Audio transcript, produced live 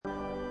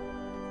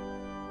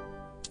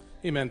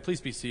Amen. Please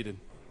be seated.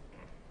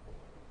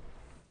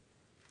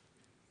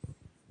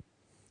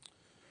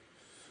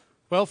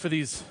 Well, for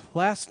these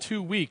last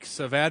 2 weeks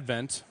of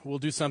Advent, we'll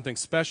do something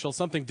special,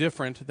 something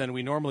different than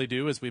we normally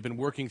do as we've been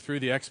working through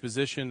the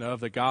exposition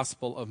of the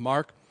Gospel of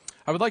Mark.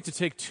 I would like to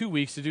take 2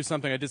 weeks to do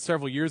something I did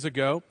several years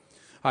ago.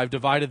 I've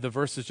divided the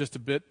verses just a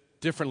bit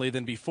differently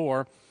than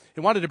before.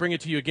 I wanted to bring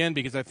it to you again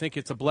because I think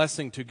it's a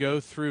blessing to go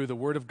through the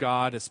Word of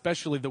God,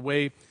 especially the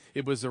way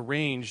it was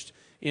arranged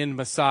in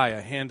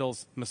Messiah,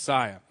 Handel's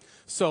Messiah.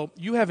 So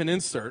you have an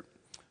insert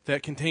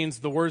that contains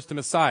the words to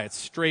Messiah. It's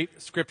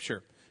straight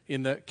scripture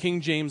in the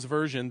King James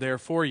Version there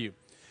for you.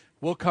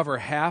 We'll cover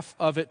half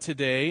of it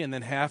today and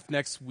then half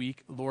next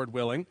week, Lord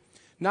willing.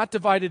 Not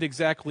divided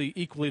exactly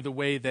equally the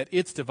way that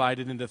it's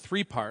divided into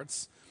 3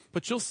 parts,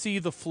 but you'll see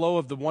the flow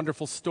of the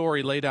wonderful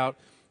story laid out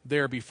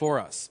there before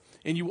us.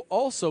 And you will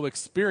also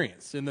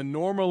experience in the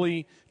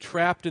normally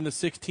trapped in the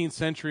 16th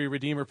century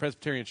Redeemer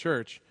Presbyterian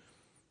Church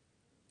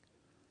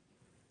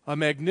a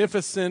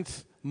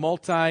magnificent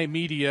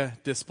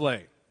multimedia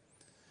display.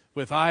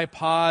 With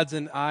iPods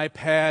and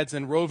iPads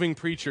and roving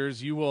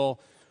preachers, you will,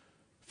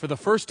 for the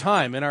first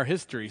time in our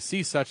history,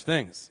 see such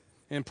things.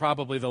 And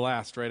probably the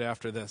last right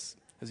after this,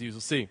 as you will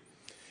see.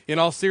 In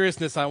all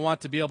seriousness, I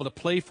want to be able to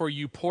play for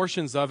you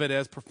portions of it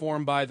as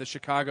performed by the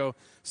Chicago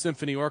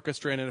Symphony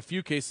Orchestra and in a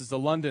few cases the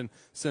London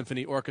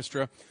Symphony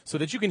Orchestra, so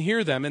that you can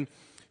hear them and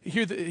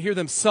hear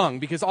them sung,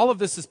 because all of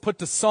this is put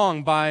to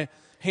song by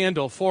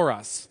Handel for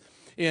us.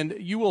 And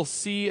you will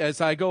see as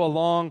I go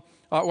along,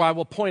 or I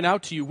will point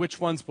out to you which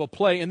ones will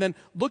play, and then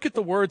look at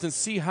the words and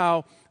see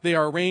how they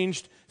are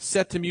arranged,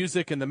 set to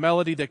music, and the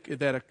melody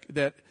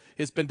that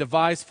has been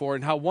devised for,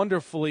 and how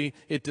wonderfully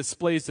it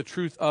displays the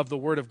truth of the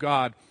Word of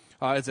God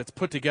as it's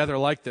put together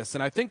like this.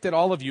 And I think that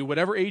all of you,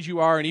 whatever age you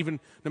are, and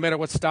even no matter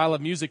what style of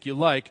music you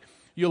like,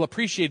 you'll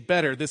appreciate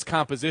better this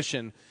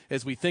composition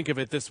as we think of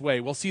it this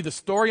way. We'll see the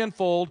story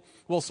unfold.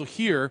 We'll also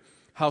hear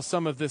how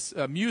some of this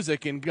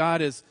music, and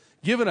God has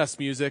given us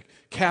music,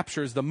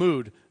 captures the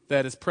mood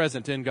that is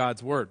present in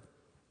God's Word.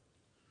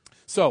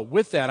 So,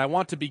 with that, I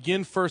want to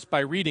begin first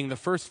by reading the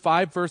first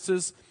 5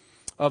 verses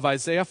of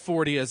Isaiah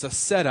 40 as a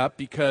setup,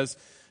 because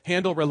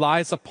Handel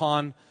relies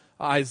upon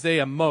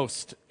Isaiah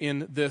most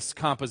in this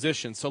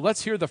composition. So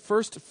let's hear the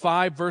first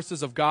 5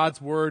 verses of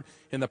God's Word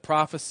in the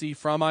prophecy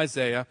from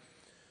Isaiah,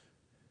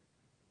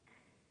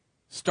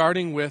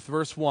 starting with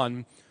verse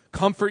 1.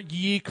 Comfort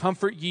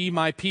ye,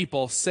 my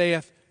people,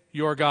 saith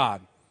your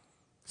God.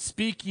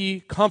 Speak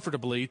ye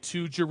comfortably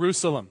to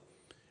Jerusalem,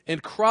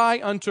 and cry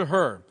unto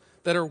her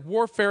that her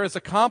warfare is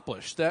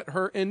accomplished, that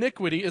her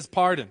iniquity is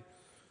pardoned.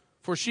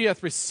 For she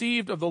hath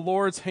received of the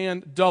Lord's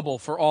hand double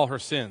for all her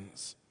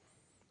sins.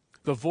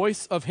 The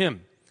voice of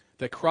him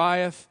that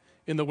crieth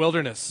in the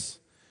wilderness,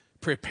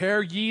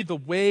 prepare ye the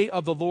way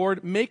of the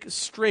Lord, make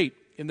straight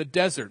in the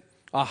desert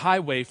a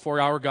highway for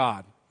our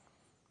God.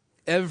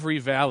 Every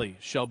valley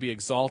shall be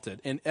exalted,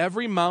 and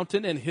every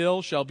mountain and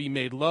hill shall be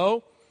made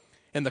low,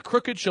 and the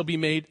crooked shall be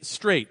made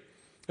straight,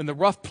 and the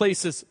rough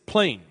places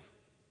plain.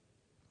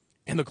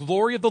 And the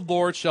glory of the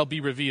Lord shall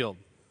be revealed,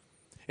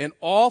 and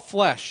all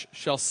flesh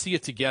shall see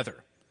it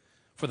together,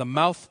 for the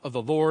mouth of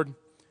the Lord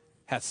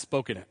hath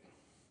spoken it.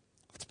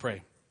 Let's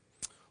pray.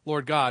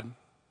 Lord God,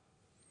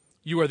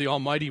 you are the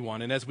Almighty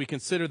One, and as we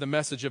consider the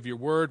message of your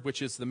word,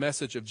 which is the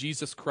message of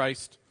Jesus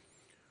Christ,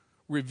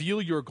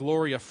 reveal your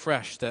glory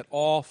afresh, that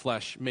all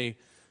flesh may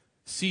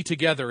see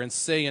together and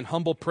say in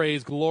humble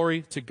praise,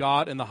 glory to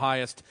God in the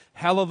highest.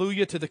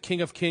 Hallelujah to the King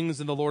of kings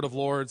and the Lord of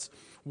lords.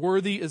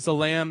 Worthy is the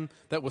Lamb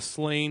that was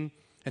slain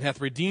and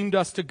hath redeemed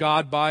us to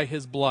God by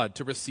his blood,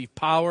 to receive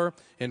power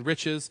and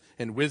riches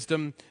and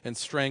wisdom and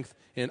strength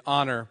and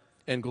honor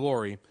and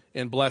glory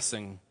and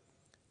blessing.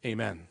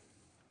 Amen.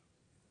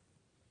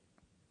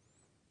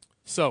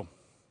 So,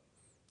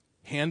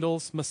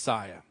 Handel's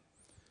Messiah.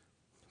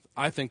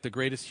 I think the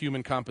greatest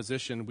human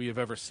composition we have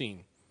ever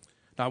seen.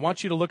 Now, I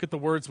want you to look at the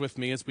words with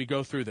me as we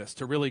go through this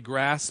to really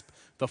grasp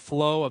the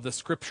flow of the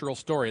scriptural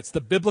story. It's the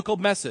biblical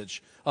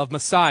message of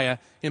Messiah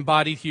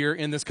embodied here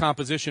in this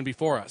composition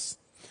before us.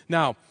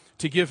 Now,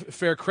 to give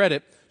fair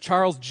credit,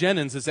 Charles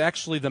Jennens is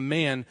actually the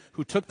man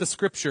who took the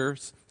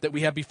scriptures that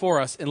we have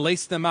before us and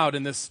laced them out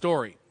in this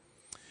story.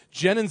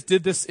 Jennens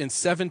did this in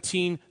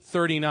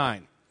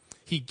 1739.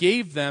 He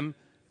gave them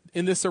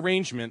in this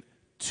arrangement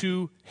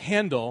to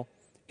Handel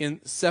in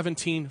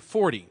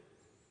 1740.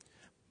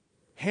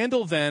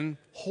 Handel then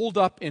holed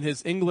up in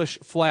his English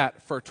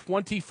flat for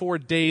 24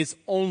 days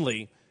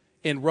only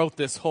and wrote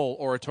this whole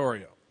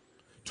oratorio.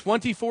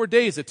 24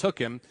 days it took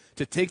him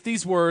to take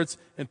these words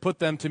and put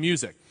them to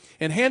music.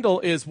 And Handel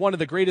is one of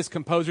the greatest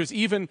composers.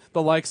 Even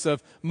the likes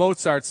of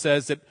Mozart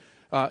says that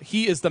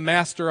he is the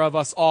master of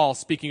us all,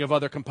 speaking of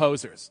other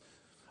composers.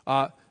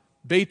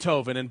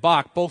 Beethoven and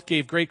Bach both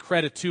gave great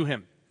credit to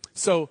him.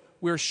 So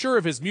we're sure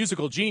of his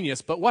musical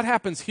genius, but what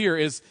happens here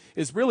is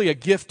really a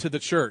gift to the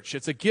church.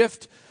 It's a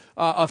gift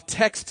of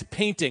text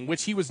painting,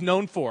 which he was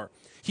known for.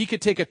 He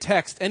could take a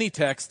text, any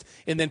text,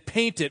 and then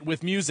paint it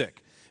with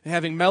music.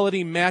 having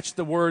melody match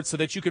the words so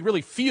that you could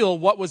really feel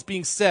what was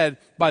being said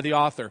by the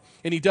author.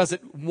 And he does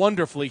it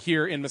wonderfully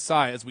here in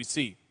Messiah, as we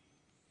see.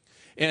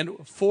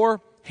 And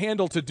for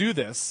Handel to do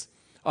this,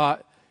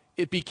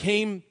 it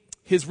became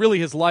his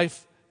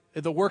life,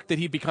 the work that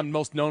he'd become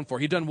most known for.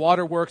 He'd done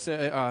waterworks,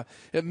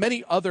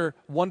 many other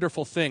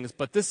wonderful things,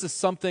 but this is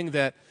something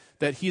that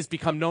he's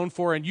become known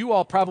for, and you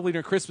all probably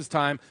during Christmas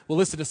time will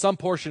listen to some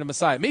portion of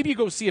Messiah. Maybe you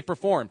go see it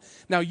perform.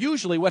 Now,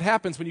 usually what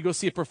happens when you go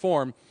see it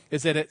perform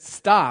is that it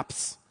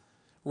stops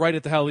right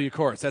at the Hallelujah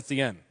chorus. That's the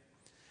end.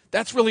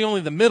 That's really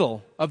only the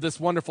middle of this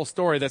wonderful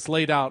story that's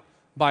laid out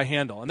by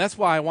Handel, and that's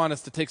why I want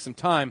us to take some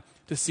time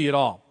to see it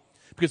all.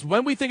 Because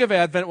when we think of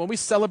Advent, when we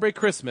celebrate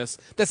Christmas,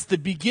 that's the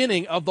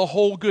beginning of the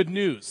whole good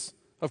news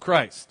of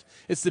Christ.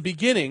 It's the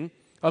beginning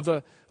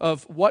of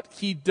what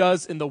he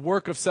does in the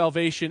work of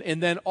salvation,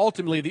 and then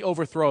ultimately the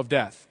overthrow of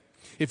death.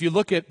 If you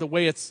look at the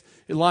way it's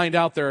lined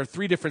out, there are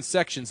 3 different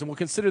sections, and we'll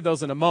consider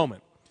those in a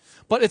moment.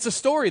 But it's a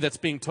story that's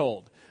being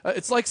told.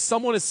 It's like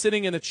someone is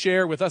sitting in a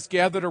chair with us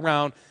gathered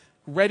around,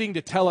 ready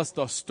to tell us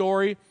the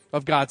story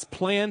of God's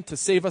plan to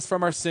save us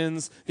from our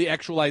sins, the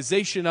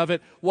actualization of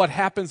it, what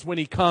happens when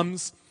he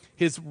comes,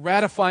 his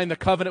ratifying the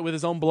covenant with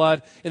his own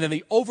blood, and then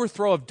the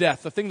overthrow of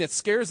death, the thing that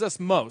scares us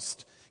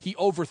most. He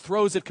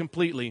overthrows it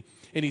completely,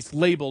 and he's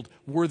labeled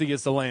worthy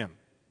as the Lamb.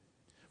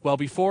 Well,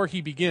 before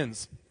he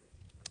begins,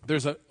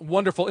 there's a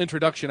wonderful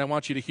introduction I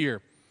want you to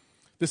hear.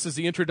 This is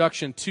the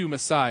introduction to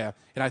Messiah,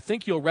 and I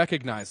think you'll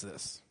recognize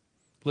this.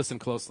 Listen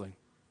closely.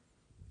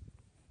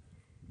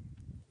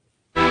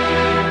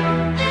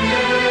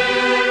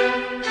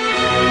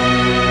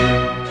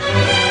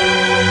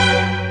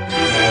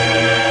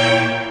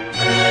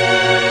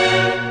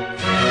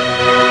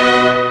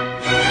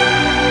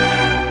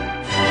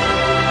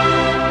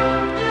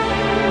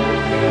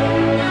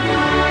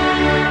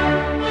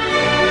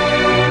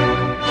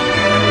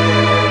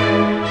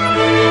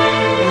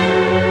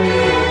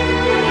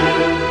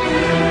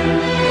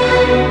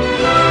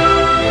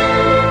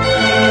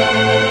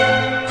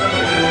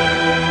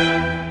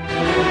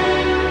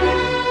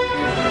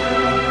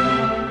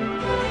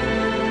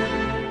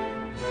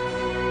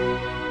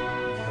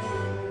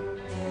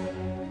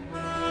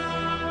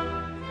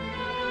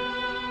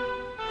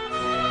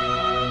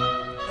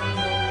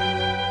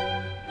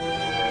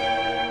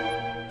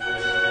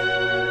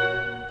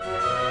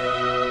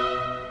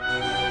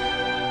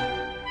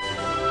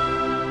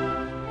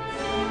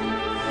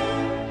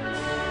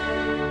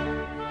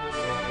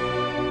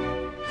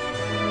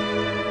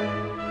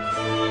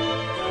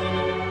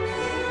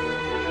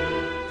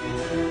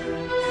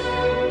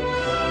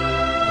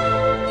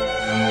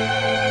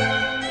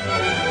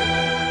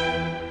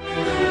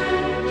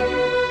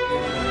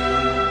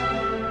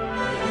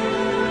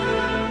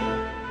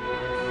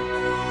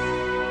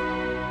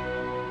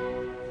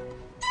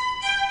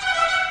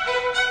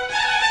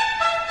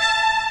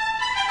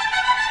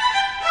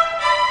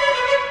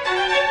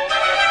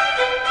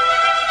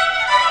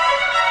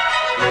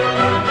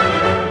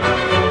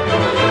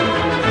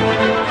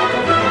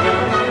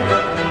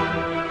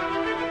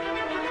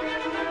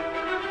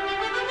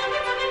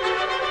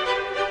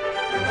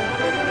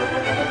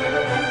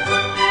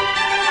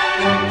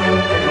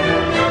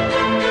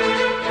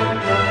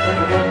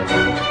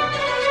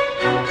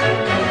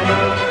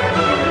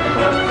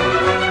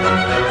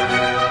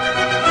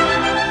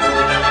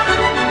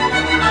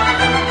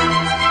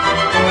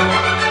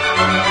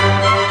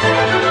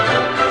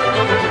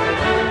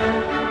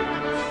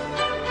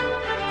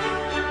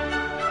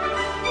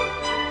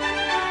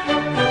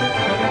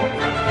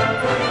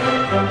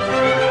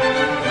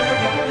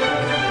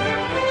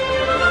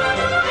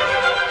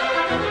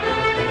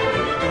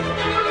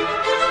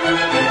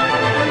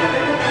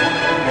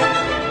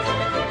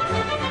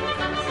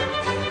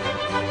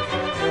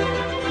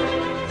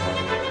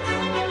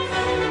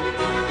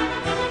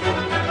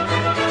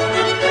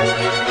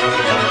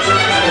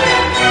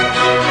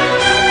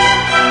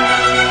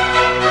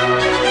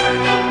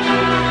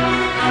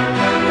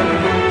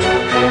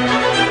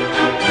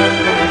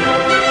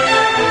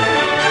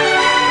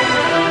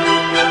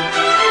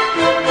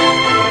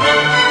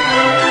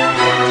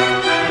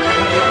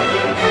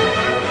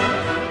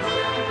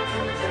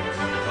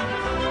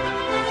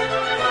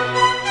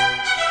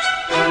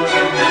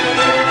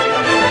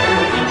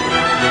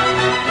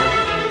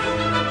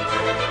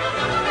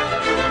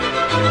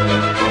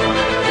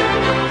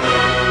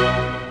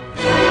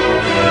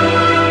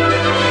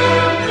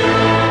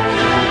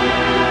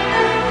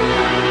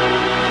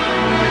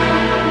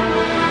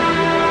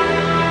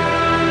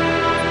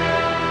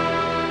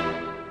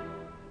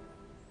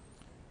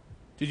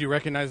 Did you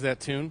recognize that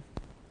tune?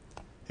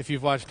 If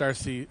you've watched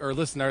R.C. or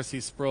listened to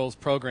R.C. Sproul's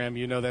program,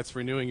 you know that's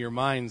Renewing Your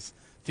Mind's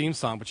theme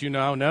song, but you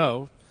now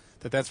know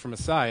that that's from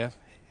Messiah,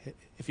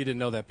 if you didn't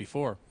know that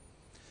before.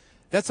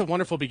 That's a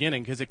wonderful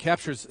beginning because it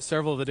captures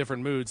several of the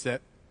different moods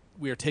that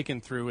we are taken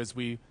through as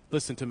we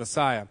listen to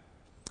Messiah.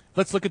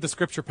 Let's look at the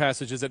scripture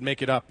passages that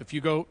make it up. If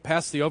you go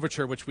past the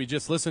overture, which we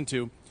just listened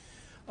to,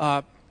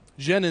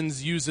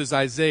 Jennens uses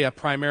Isaiah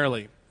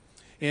primarily.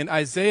 And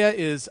Isaiah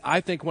is, I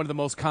think, one of the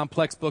most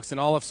complex books in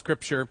all of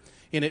Scripture.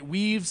 And it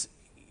weaves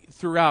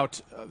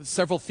throughout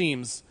several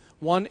themes.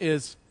 One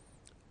is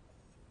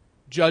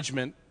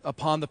judgment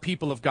upon the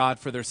people of God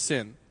for their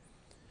sin.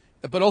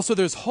 But also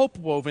there's hope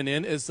woven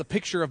in as the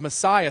picture of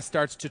Messiah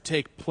starts to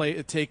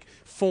take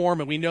form,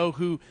 and we know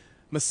who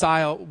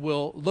Messiah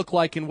will look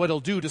like and what he'll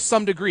do to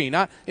some degree.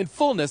 Not in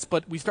fullness,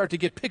 but we start to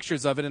get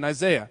pictures of it in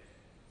Isaiah.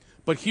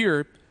 But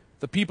here,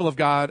 the people of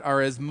God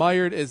are as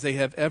mired as they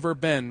have ever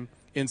been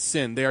in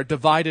sin. They are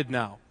divided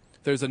now.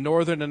 There's a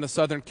northern and a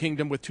southern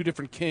kingdom with two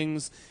different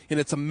kings, and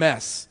it's a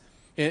mess.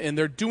 And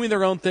they're doing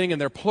their own thing,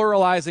 and they're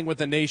pluralizing with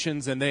the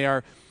nations, and they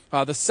are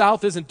the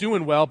south isn't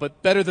doing well,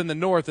 but better than the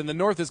north, and the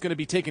north is going to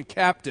be taken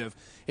captive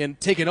and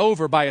taken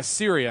over by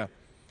Assyria,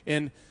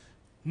 and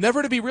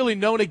never to be really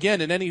known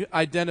again in any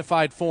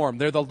identified form.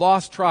 They're the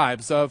lost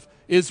tribes of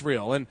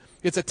Israel, and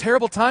it's a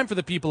terrible time for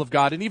the people of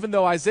God. And even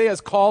though Isaiah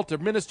is called to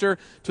minister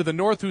to the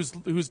north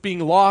who's being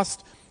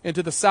lost, and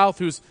to the south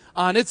who's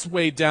on its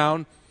way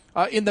down,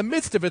 in the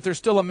midst of it, there's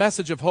still a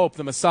message of hope,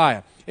 the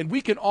Messiah. And we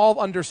can all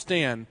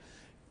understand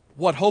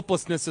what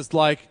hopelessness is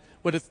like,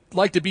 what it's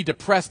like to be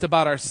depressed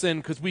about our sin,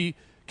 because we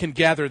can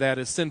gather that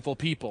as sinful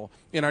people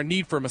in our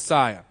need for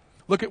Messiah.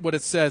 Look at what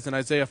it says in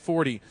Isaiah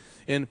 40.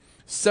 And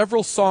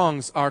several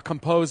songs are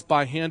composed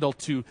by Handel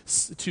to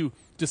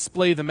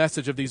display the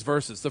message of these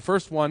verses. The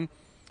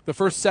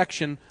first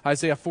section,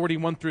 Isaiah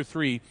 41 through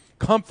 3,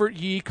 comfort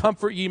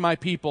ye, my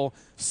people,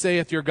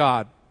 saith your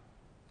God.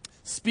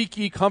 Speak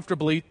ye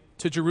comfortably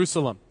to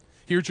Jerusalem.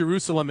 Here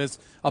Jerusalem is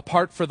a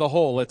part for the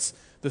whole. It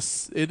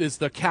is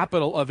the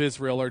capital of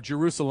Israel, or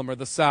Jerusalem, or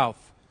the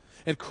south.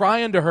 And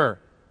cry unto her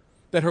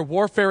that her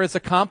warfare is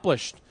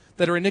accomplished,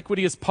 that her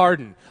iniquity is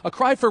pardoned. A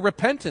cry for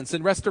repentance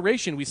and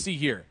restoration we see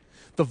here.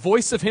 The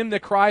voice of him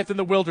that crieth in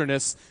the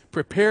wilderness,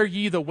 prepare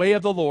ye the way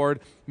of the Lord,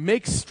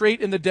 make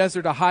straight in the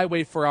desert a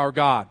highway for our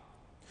God.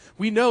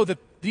 We know that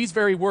these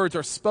very words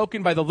are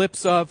spoken by the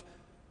lips of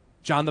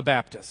John the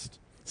Baptist,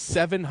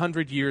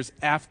 700 years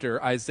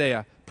after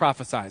Isaiah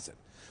prophesies it.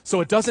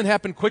 So it doesn't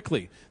happen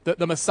quickly.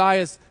 The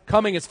Messiah's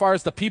coming, as far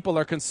as the people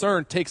are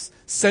concerned, takes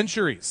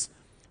centuries.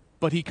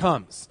 But he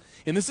comes.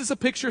 And this is a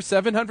picture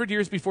 700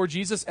 years before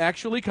Jesus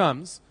actually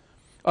comes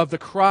of the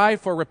cry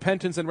for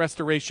repentance and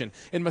restoration.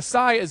 And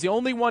Messiah is the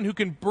only one who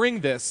can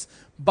bring this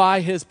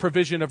by his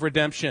provision of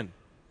redemption.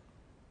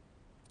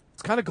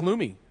 It's kind of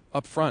gloomy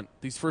up front,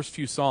 these first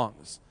few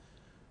songs.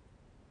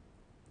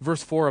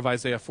 Verse 4 of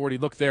Isaiah 40,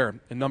 look there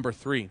in number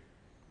 3.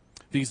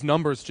 These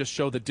numbers just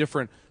show the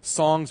different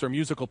songs or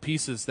musical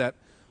pieces that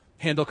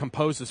Handel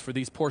composes for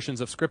these portions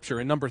of Scripture.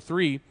 And number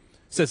 3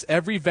 says,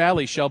 every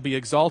valley shall be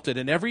exalted,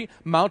 and every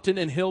mountain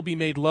and hill be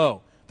made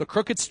low. The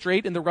crooked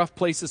straight and the rough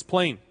places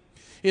plain.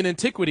 In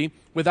antiquity,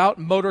 without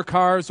motor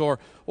cars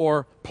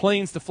or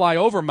planes to fly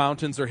over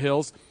mountains or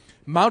hills,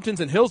 mountains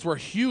and hills were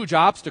huge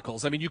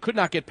obstacles. I mean, you could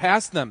not get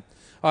past them.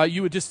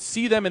 You would just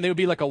see them, and they would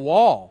be like a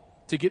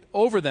wall to get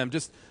over them.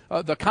 Just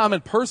the common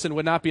person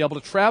would not be able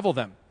to travel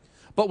them.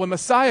 But when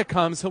Messiah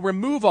comes, he'll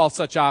remove all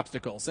such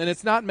obstacles. And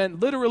it's not meant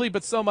literally,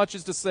 but so much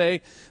as to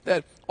say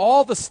that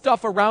all the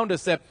stuff around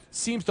us that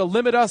seems to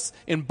limit us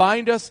and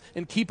bind us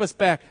and keep us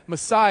back,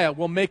 Messiah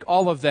will make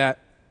all of that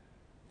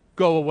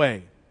go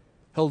away.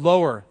 He'll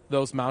lower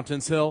those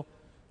mountains, he'll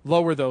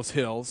lower those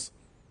hills,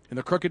 and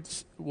the crooked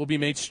will be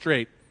made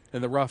straight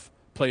and the rough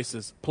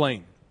places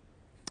plain.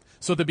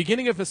 So the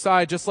beginning of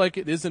Messiah, just like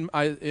it is in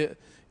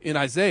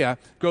Isaiah,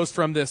 goes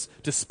from this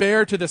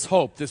despair to this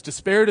hope, this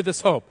despair to this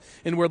hope.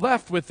 And we're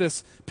left with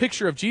this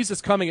picture of Jesus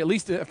coming, at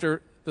least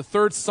after the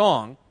third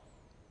song,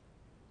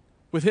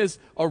 with his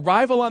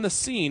arrival on the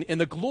scene in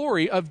the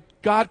glory of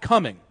God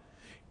coming.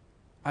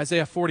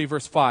 Isaiah 40,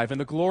 verse 5, and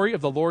the glory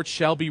of the Lord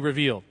shall be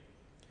revealed,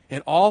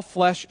 and all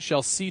flesh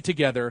shall see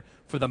together,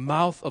 for the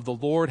mouth of the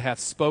Lord hath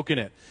spoken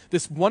it.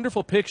 This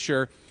wonderful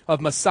picture of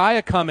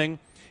Messiah coming,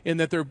 in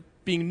that there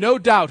being no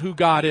doubt who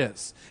God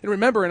is. And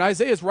remember, in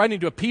Isaiah is writing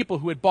to a people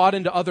who had bought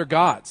into other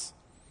gods,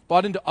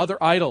 bought into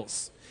other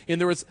idols. And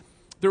there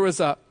was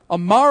a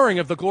marring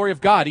of the glory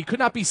of God. He could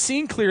not be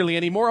seen clearly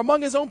anymore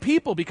among his own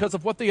people because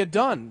of what they had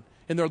done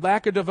and their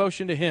lack of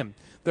devotion to him,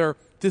 their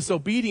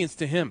disobedience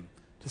to him,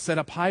 to set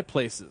up high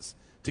places,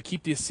 to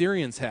keep the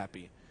Assyrians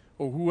happy,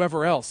 or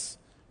whoever else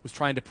was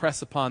trying to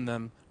press upon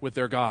them with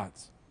their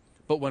gods.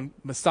 But when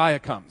Messiah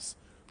comes,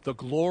 the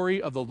glory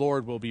of the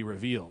Lord will be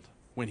revealed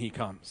when he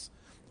comes.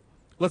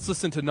 Let's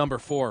listen to number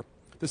 4.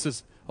 This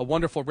is a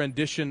wonderful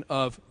rendition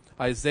of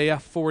Isaiah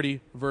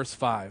 40, verse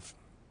 5.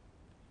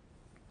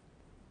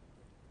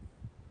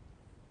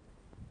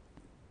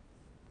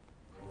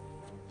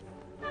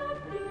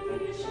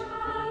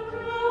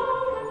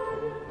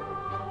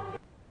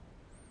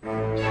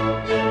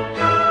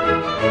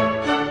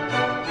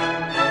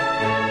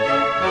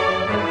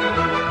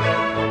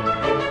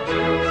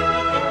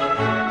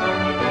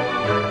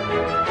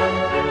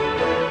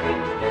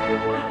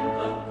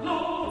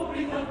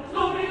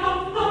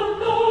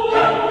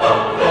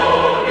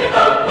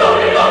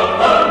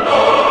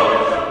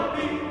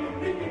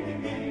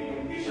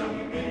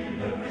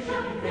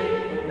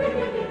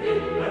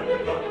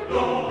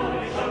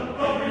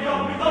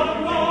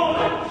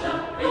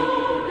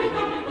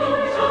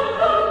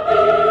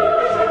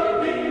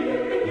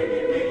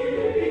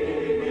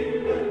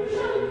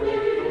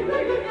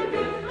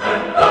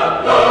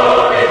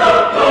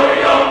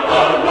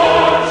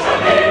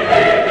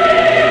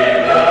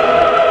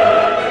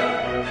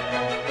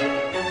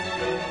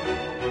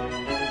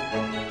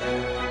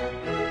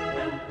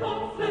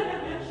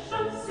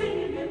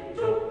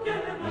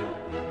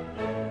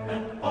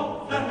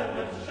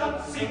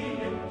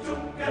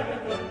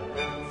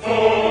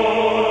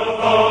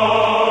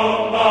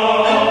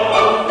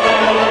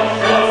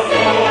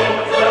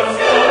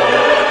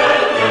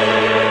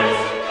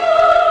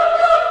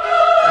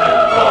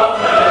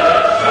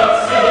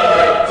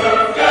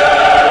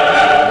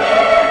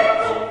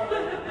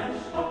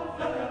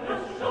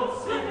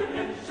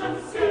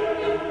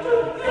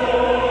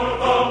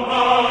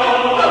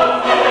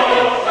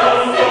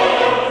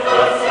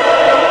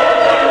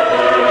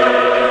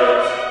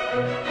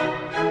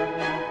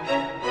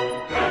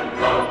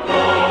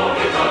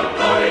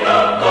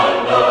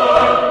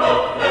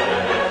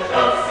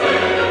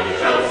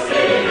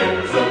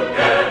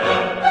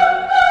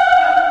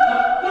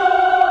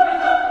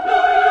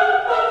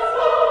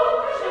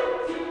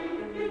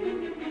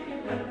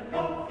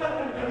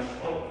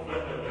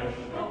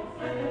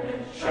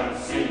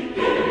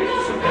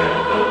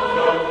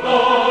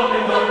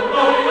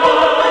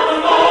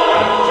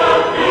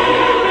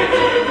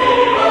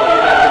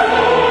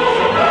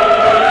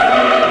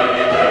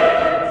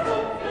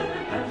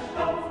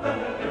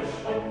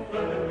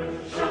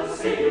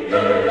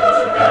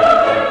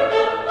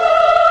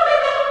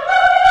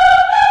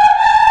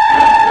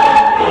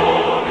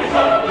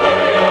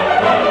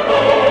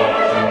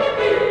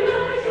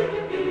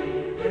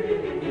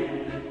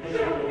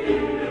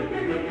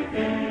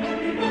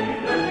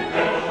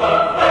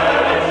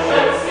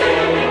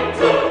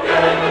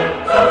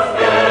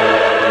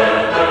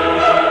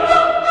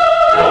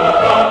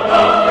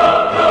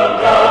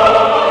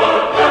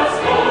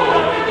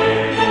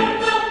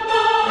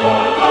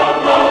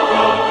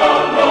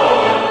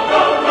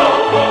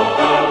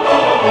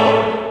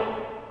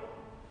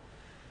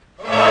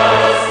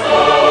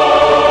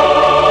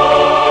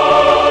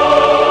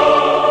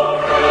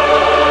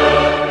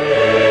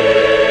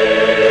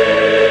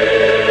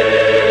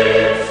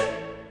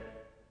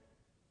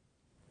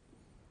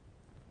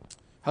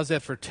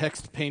 that for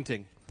text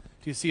painting.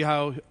 Do you see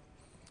how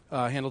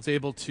Handel's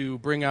able to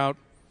bring out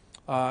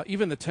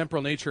even the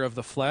temporal nature of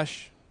the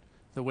flesh,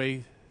 the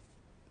way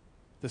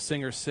the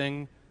singers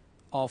sing,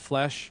 all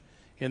flesh,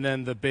 and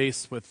then the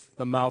bass with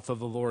the mouth of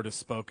the Lord has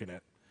spoken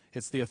it.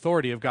 It's the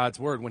authority of God's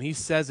word. When he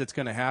says it's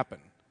going to happen,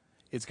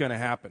 it's going to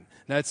happen.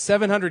 Now, it's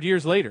 700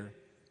 years later,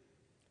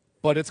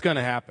 but it's going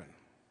to happen.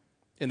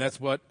 And that's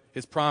what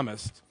is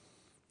promised.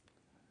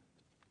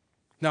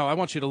 Now, I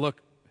want you to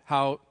look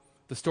how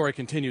the story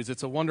continues.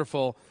 It's a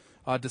wonderful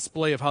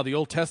display of how the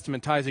Old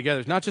Testament ties together.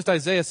 It's not just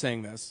Isaiah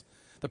saying this.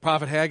 The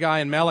prophet Haggai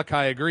and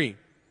Malachi agree.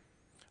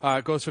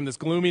 It goes from this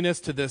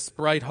gloominess to this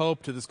bright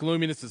hope, to this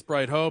gloominess, this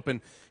bright hope.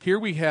 And here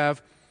we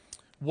have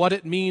what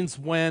it means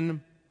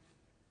when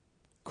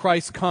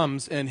Christ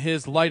comes and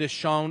his light is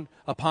shone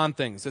upon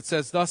things. It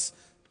says, "Thus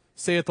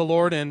saith the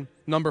Lord," in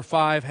number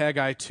 5,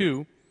 Haggai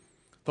 2,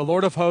 "The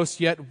Lord of hosts,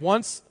 yet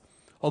once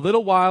a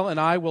little while, and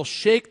I will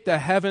shake the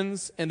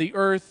heavens and the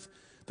earth,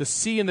 the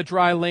sea and the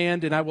dry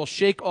land, and I will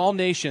shake all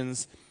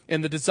nations,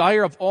 and the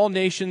desire of all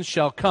nations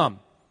shall come."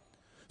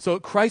 So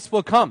Christ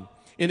will come,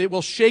 and it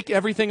will shake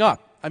everything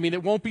up. I mean,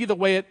 it won't be the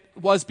way it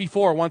was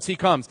before once he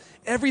comes.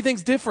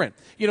 Everything's different.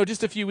 You know,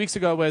 just a few weeks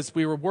ago as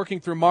we were working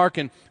through Mark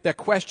and that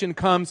question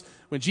comes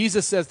when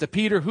Jesus says to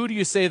Peter, "Who do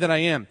you say that I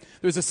am?"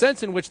 There's a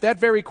sense in which that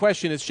very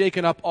question has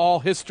shaken up all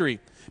history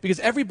because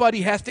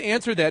everybody has to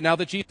answer that now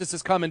that Jesus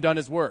has come and done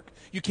his work.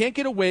 You can't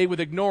get away with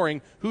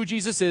ignoring who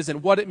Jesus is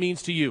and what it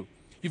means to you.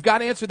 You've got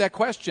to answer that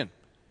question.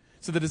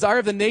 So the desire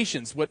of the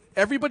nations, what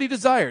everybody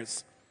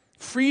desires,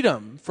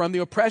 freedom from the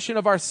oppression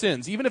of our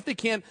sins, even if they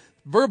can't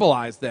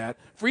verbalize that,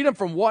 freedom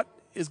from what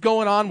is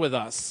going on with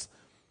us,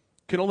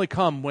 can only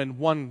come when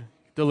one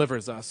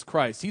delivers us,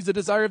 Christ. He's the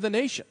desire of the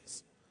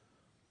nations.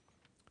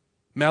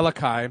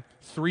 Malachi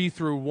 3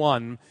 through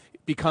 1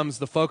 becomes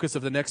the focus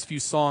of the next few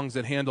songs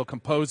that Handel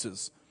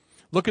composes.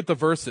 Look at the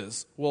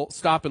verses. We'll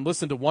stop and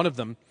listen to one of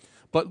them,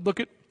 but look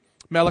at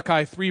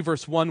Malachi 3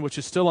 verse 1, which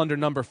is still under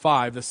number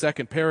 5, the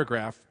second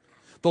paragraph.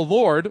 "The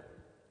Lord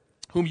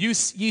whom ye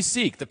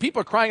seek," the people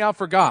are crying out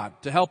for God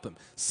to help them.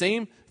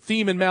 Same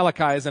theme in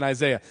Malachi as in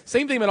Isaiah.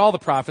 Same theme in all the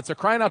prophets. Are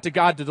crying out to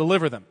God to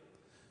deliver them.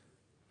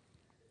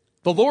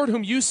 "The Lord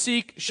whom you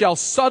seek shall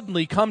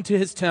suddenly come to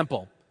his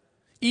temple,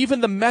 even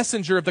the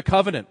messenger of the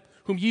covenant,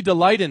 whom ye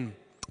delight in.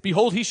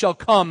 Behold, he shall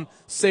come,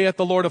 saith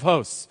the Lord of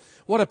hosts."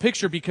 What a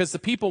picture, because the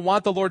people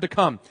want the Lord to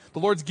come. The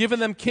Lord's given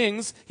them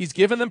kings, he's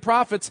given them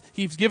prophets,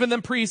 he's given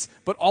them priests,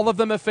 but all of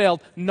them have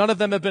failed. None of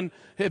them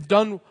have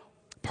done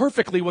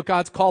perfectly what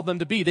God's called them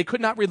to be. They could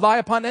not rely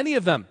upon any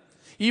of them.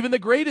 Even the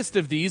greatest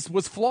of these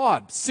was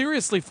flawed,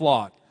 seriously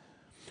flawed.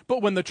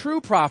 But when the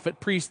true prophet,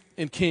 priest,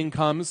 and king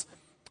comes,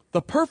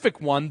 the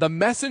perfect one, the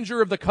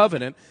messenger of the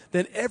covenant,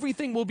 then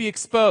everything will be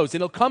exposed,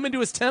 and he'll come into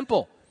his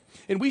temple.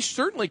 And we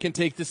certainly can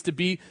take this to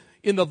be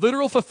in the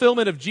literal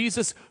fulfillment of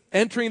Jesus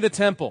entering the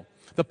temple,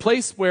 the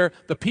place where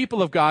the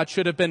people of God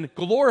should have been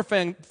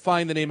glorifying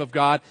the name of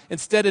God.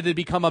 Instead, it had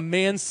become a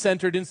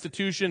man-centered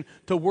institution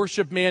to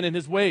worship man in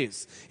his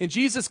ways. And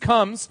Jesus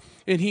comes,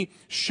 and he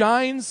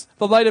shines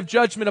the light of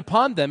judgment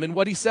upon them and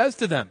what he says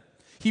to them.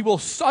 He will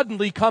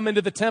suddenly come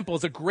into the temple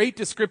is a great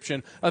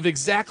description of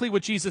exactly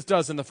what Jesus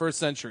does in the first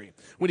century.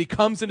 When he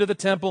comes into the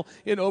temple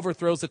and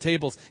overthrows the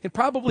tables, and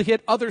probably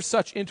had other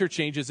such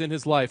interchanges in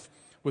his life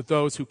with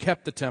those who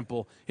kept the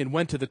temple and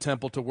went to the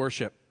temple to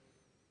worship.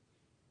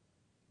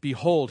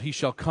 "Behold, he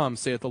shall come,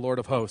 saith the Lord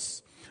of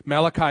hosts."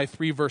 Malachi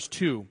 3 verse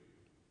 2.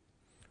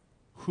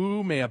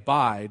 "Who may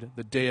abide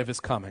the day of his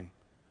coming?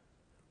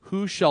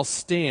 Who shall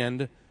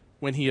stand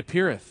when he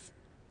appeareth?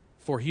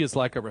 For he is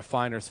like a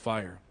refiner's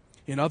fire."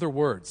 In other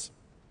words,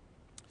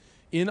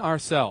 in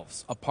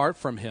ourselves, apart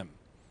from him,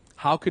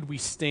 how could we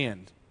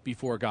stand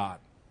before God?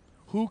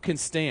 Who can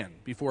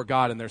stand before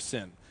God in their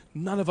sin?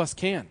 None of us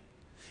can.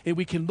 And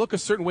we can look a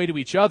certain way to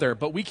each other,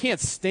 but we can't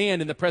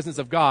stand in the presence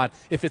of God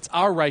if it's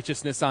our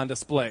righteousness on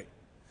display.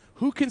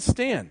 Who can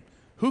stand?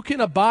 Who can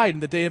abide in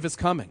the day of his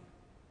coming?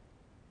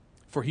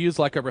 For he is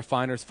like a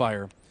refiner's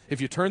fire. If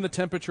you turn the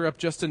temperature up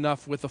just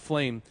enough with the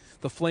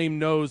flame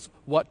knows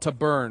what to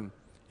burn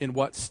and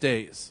what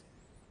stays.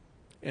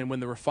 And when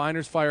the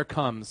refiner's fire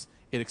comes,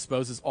 it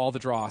exposes all the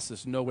dross.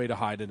 There's no way to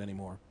hide it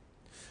anymore.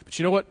 But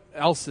you know what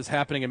else is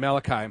happening in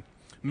Malachi?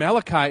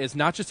 Malachi is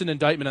not just an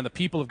indictment on the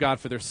people of God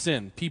for their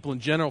sin, people in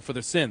general for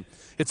their sin.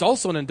 It's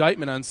also an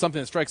indictment on something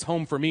that strikes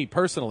home for me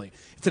personally.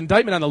 It's an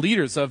indictment on the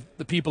leaders of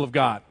the people of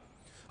God.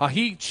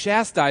 He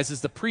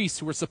chastises the priests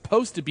who were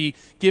supposed to be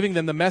giving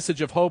them the message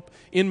of hope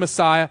in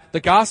Messiah, the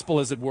gospel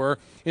as it were.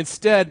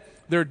 Instead,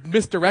 they're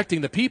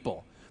misdirecting the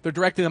people. They're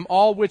directing them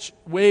all which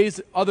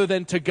ways other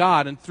than to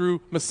God and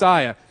through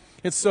Messiah.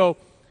 And so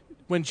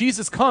when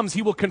Jesus comes,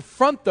 he will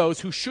confront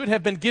those who should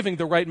have been giving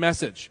the right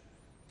message.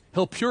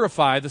 He'll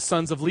purify the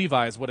sons of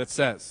Levi, is what it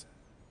says.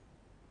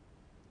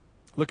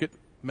 Look at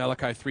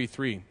Malachi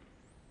 3:3.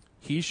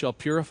 "He shall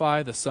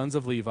purify the sons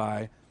of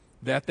Levi,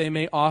 that they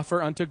may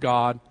offer unto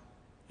God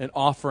an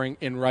offering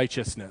in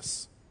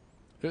righteousness."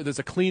 There's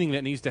a cleaning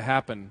that needs to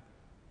happen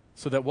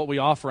so that what we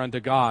offer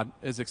unto God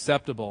is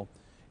acceptable.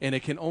 and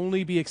it can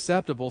only be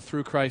acceptable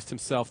through Christ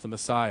himself, the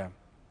Messiah.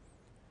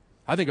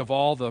 I think of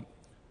all the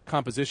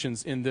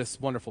compositions in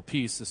this wonderful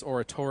piece, this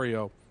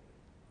oratorio,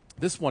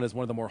 this one is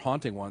one of the more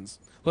haunting ones.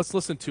 Let's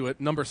listen to it,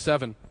 number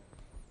 7.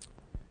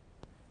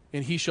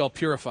 And he shall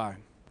purify.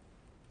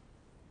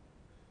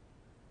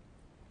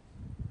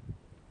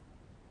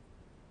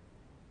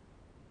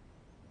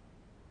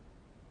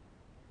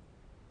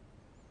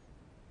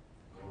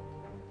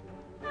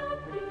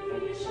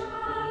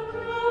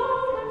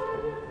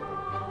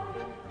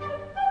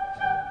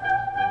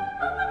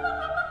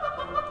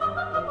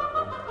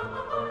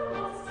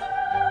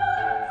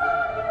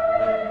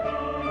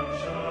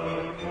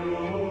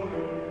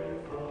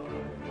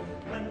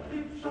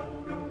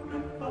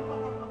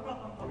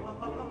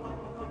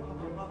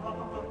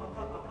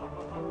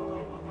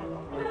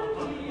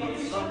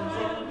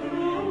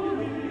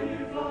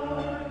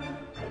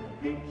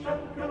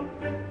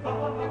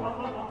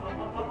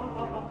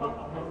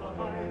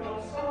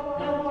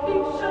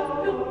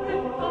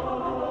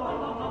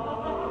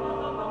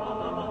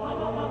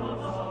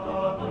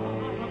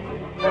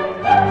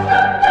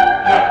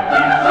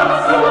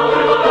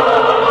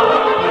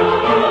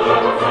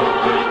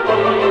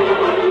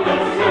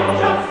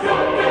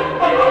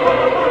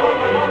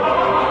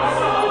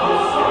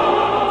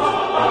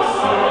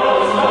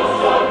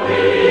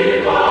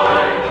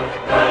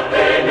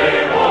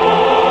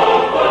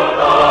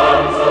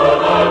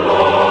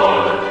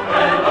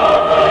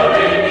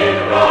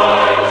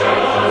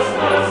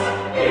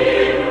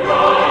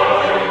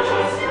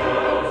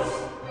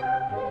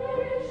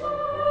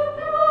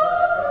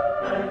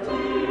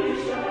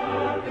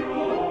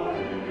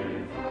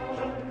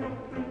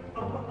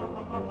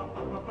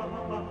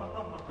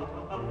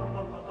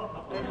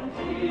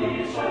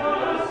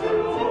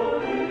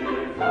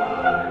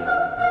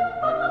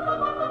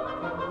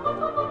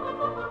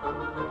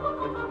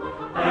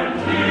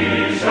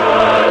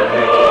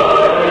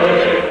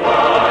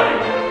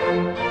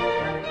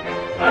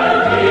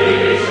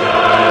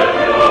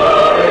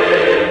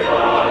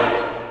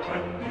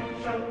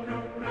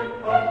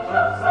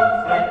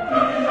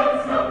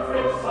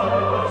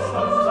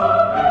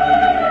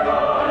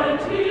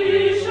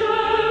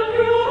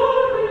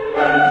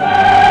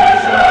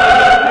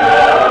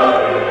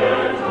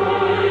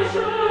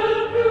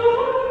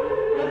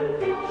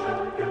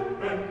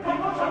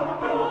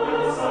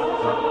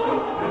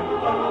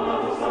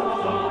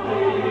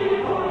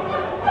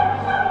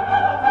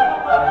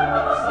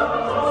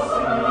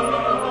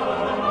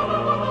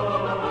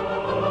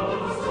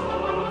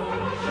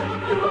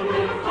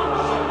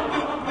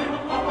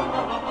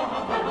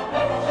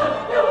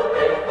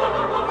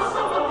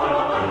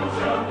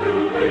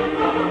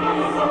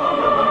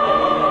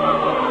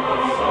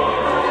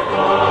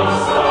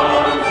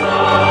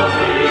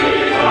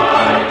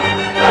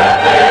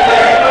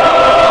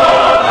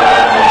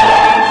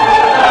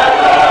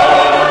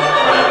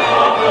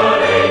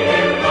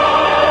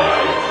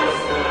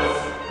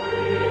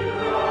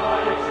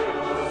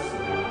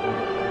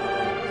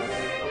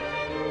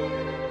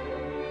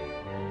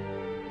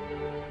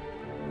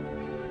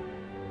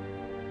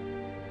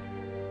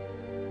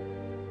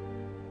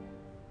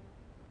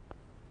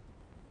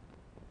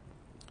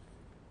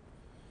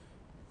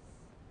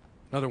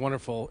 Another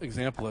wonderful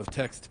example of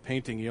text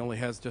painting. He only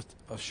has just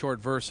a short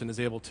verse and is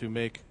able to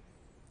make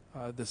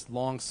this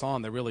long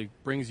psalm that really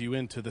brings you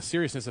into the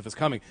seriousness of his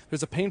coming.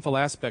 There's a painful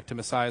aspect to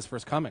Messiah's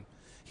first coming.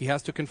 He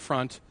has to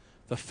confront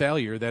the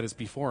failure that is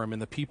before him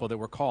and the people that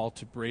were called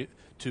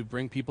to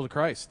bring people to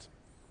Christ.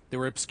 They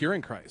were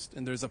obscuring Christ.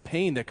 And there's a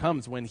pain that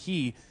comes when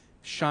he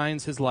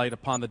shines his light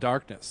upon the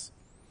darkness.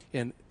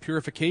 And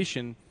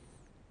purification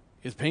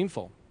is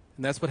painful.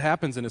 And that's what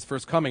happens in his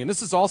first coming. And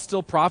this is all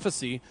still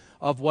prophecy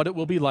of what it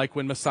will be like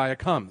when Messiah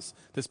comes,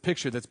 this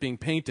picture that's being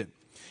painted.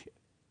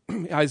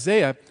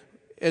 Isaiah,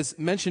 as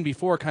mentioned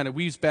before, kind of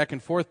weaves back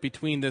and forth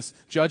between this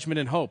judgment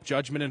and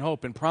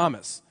hope and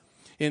promise.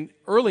 And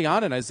early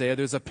on in Isaiah,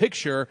 there's a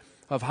picture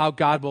of how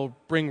God will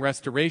bring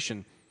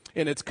restoration.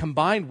 And it's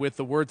combined with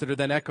the words that are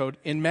then echoed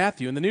in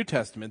Matthew in the New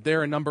Testament,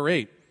 there in number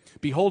 8.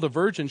 Behold, a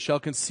virgin shall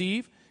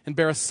conceive and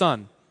bear a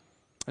son,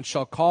 and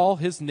shall call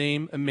his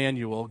name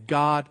Emmanuel,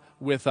 God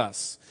with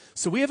us.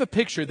 So we have a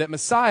picture that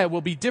Messiah will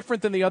be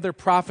different than the other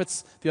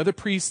prophets, the other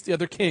priests, the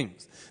other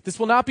kings. This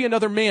will not be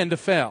another man to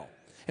fail.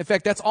 In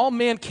fact, that's all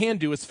man can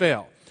do is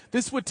fail.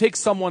 This would take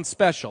someone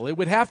special. It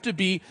would have to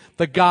be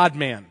the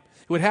God-man.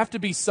 It would have to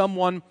be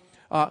someone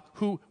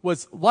who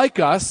was like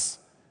us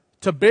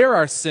to bear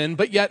our sin,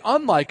 but yet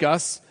unlike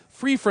us,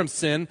 free from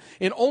sin,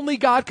 and only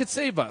God could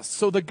save us.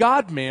 So the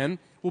God-man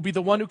will be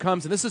the one who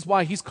comes, and this is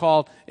why he's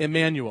called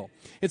Emmanuel.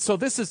 And so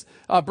this is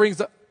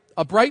brings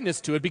a brightness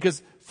to it,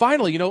 because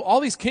finally, all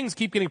these kings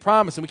keep getting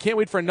promised, and we can't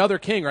wait for another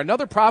king or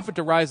another prophet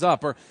to rise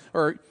up, or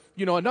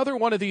another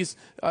one of these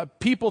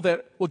people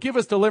that will give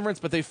us deliverance,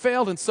 but they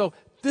failed. And so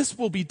this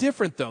will be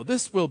different, though.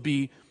 This will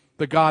be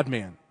the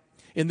God-man.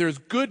 And there's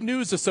good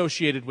news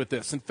associated with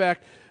this. In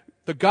fact,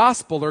 the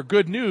gospel or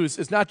good news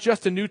is not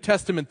just a New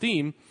Testament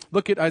theme.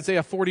 Look at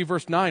Isaiah 40,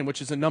 verse 9,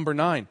 which is in number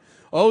 9.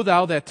 O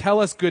thou that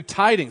tellest good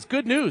tidings,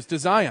 good news to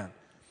Zion,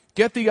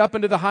 Get thee up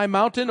into the high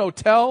mountain, O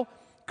tell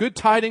good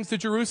tidings to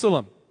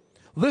Jerusalem.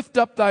 Lift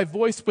up thy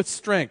voice with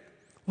strength.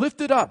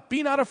 Lift it up,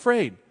 be not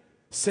afraid.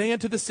 Say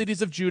unto the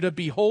cities of Judah,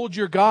 behold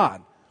your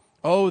God,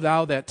 O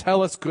thou that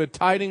tellest good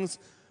tidings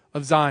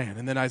of Zion.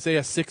 And then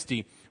Isaiah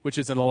 60, which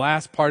is in the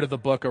last part of the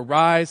book,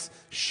 arise,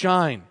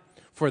 shine,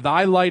 for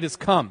thy light is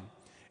come,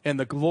 and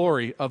the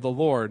glory of the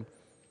Lord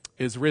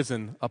is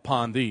risen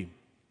upon thee.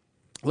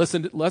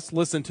 Let's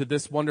listen to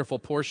this wonderful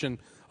portion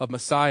of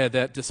Messiah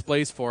that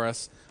displays for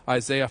us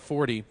Isaiah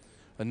 40,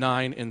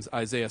 9, and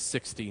Isaiah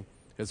 60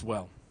 as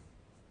well.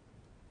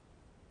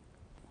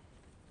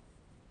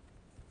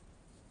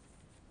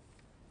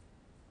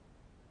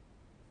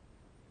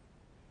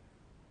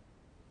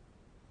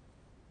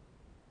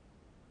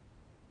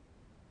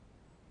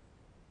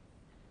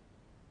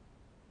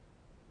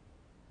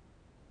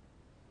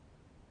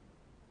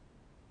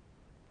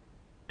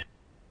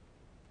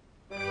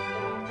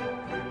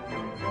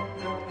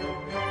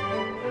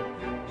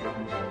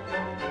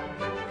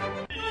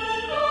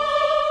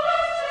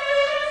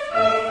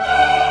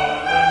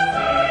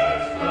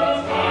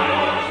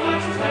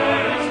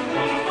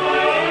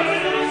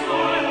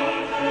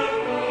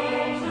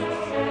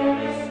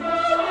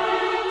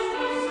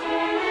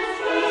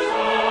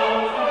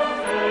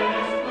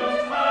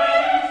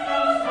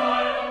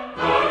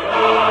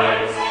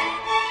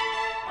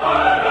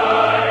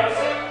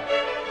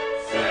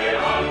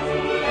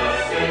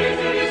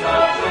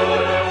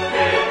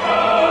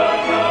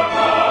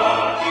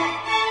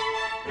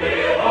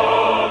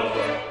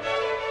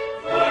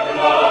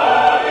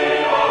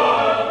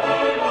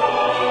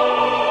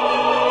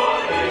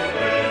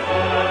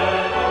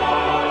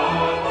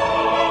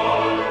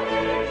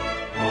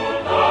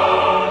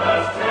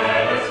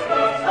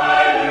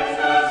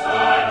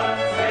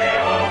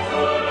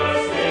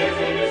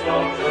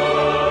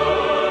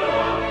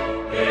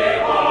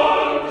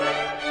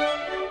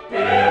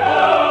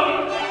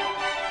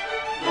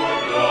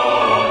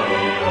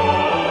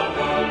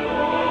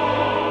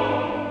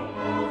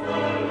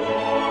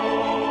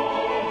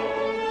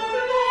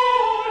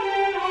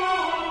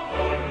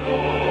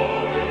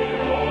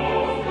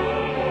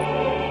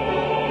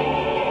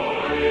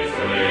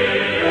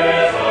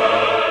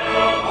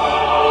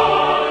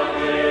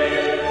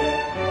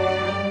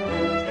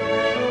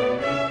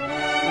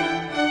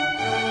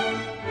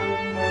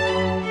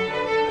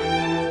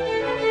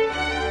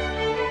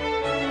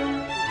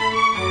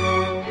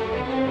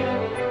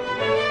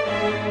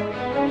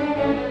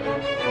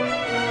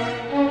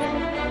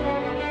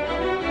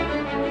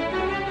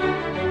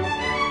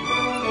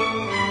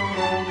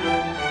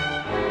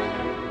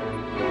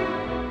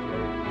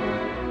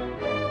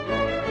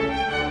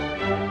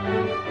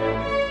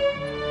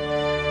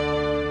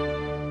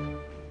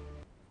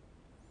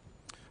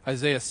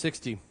 Isaiah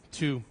 60,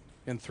 2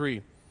 and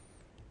 3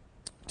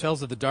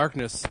 tells of the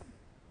darkness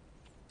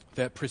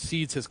that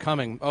precedes his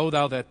coming. O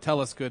thou that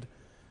tellest good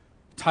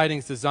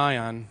tidings to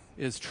Zion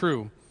is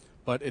true,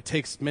 but it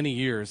takes many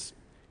years.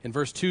 And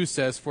verse 2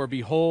 says, for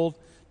behold,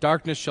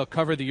 darkness shall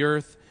cover the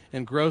earth,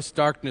 and gross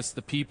darkness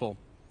the people.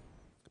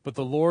 But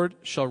the Lord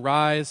shall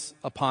rise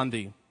upon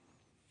thee,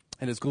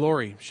 and his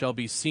glory shall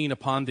be seen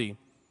upon thee.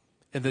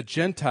 And the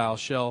Gentiles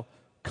shall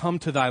come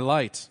to thy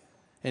light,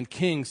 and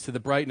kings to the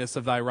brightness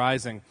of thy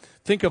rising.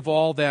 Think of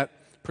all that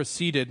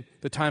preceded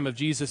the time of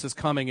Jesus'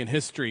 coming in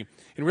history,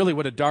 and really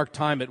what a dark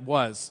time it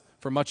was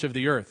for much of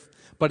the earth.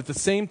 But at the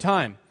same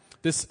time,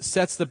 this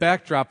sets the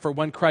backdrop for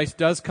when Christ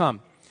does come.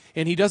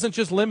 And he doesn't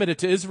just limit it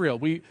to Israel.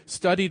 We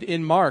studied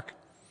in Mark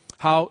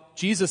how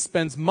Jesus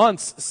spends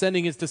months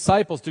sending his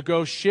disciples to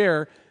go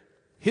share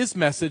his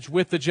message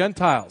with the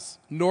Gentiles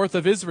north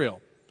of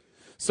Israel.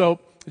 So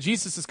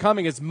Jesus'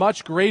 coming is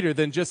much greater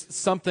than just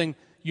something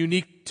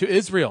unique to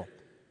Israel.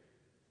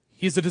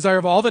 He's the desire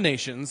of all the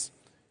nations,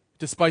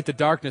 despite the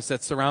darkness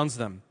that surrounds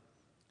them.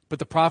 But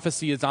the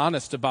prophecy is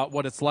honest about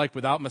what it's like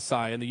without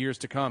Messiah in the years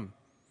to come.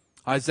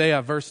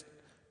 Isaiah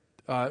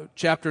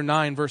chapter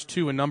 9, verse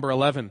 2 and number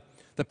 11.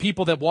 The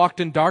people that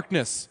walked in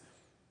darkness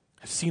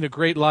have seen a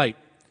great light.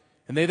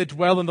 And they that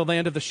dwell in the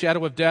land of the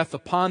shadow of death,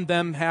 upon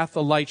them hath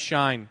the light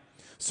shine.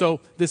 So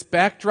this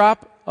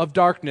backdrop of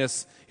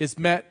darkness is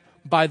met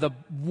by the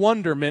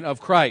wonderment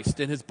of Christ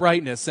and his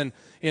brightness and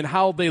in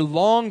how they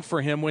longed for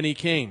him when he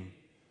came.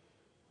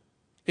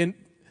 And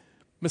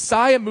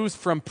Messiah moves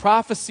from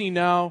prophecy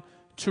now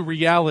to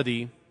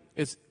reality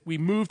as we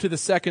move to the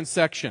second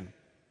section.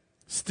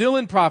 Still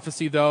in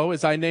prophecy, though,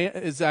 is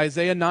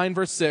Isaiah 9,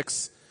 verse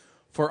 6,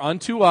 for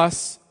unto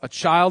us a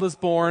child is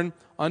born,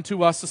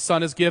 unto us a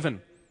son is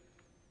given.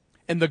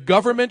 And the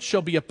government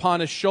shall be upon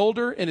his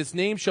shoulder, and his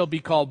name shall be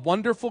called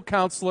Wonderful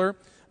Counselor,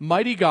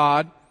 Mighty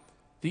God,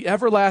 the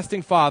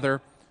Everlasting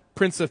Father,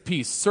 Prince of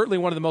Peace. Certainly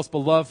one of the most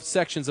beloved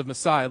sections of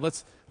Messiah.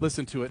 Let's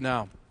listen to it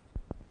now.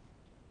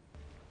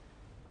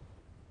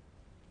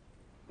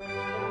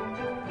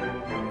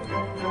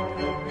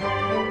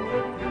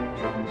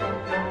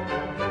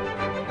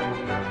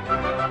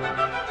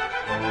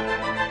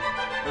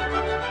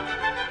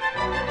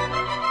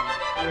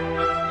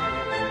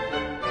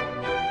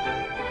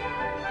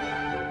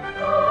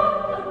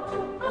 Unto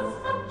us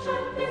a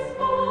child is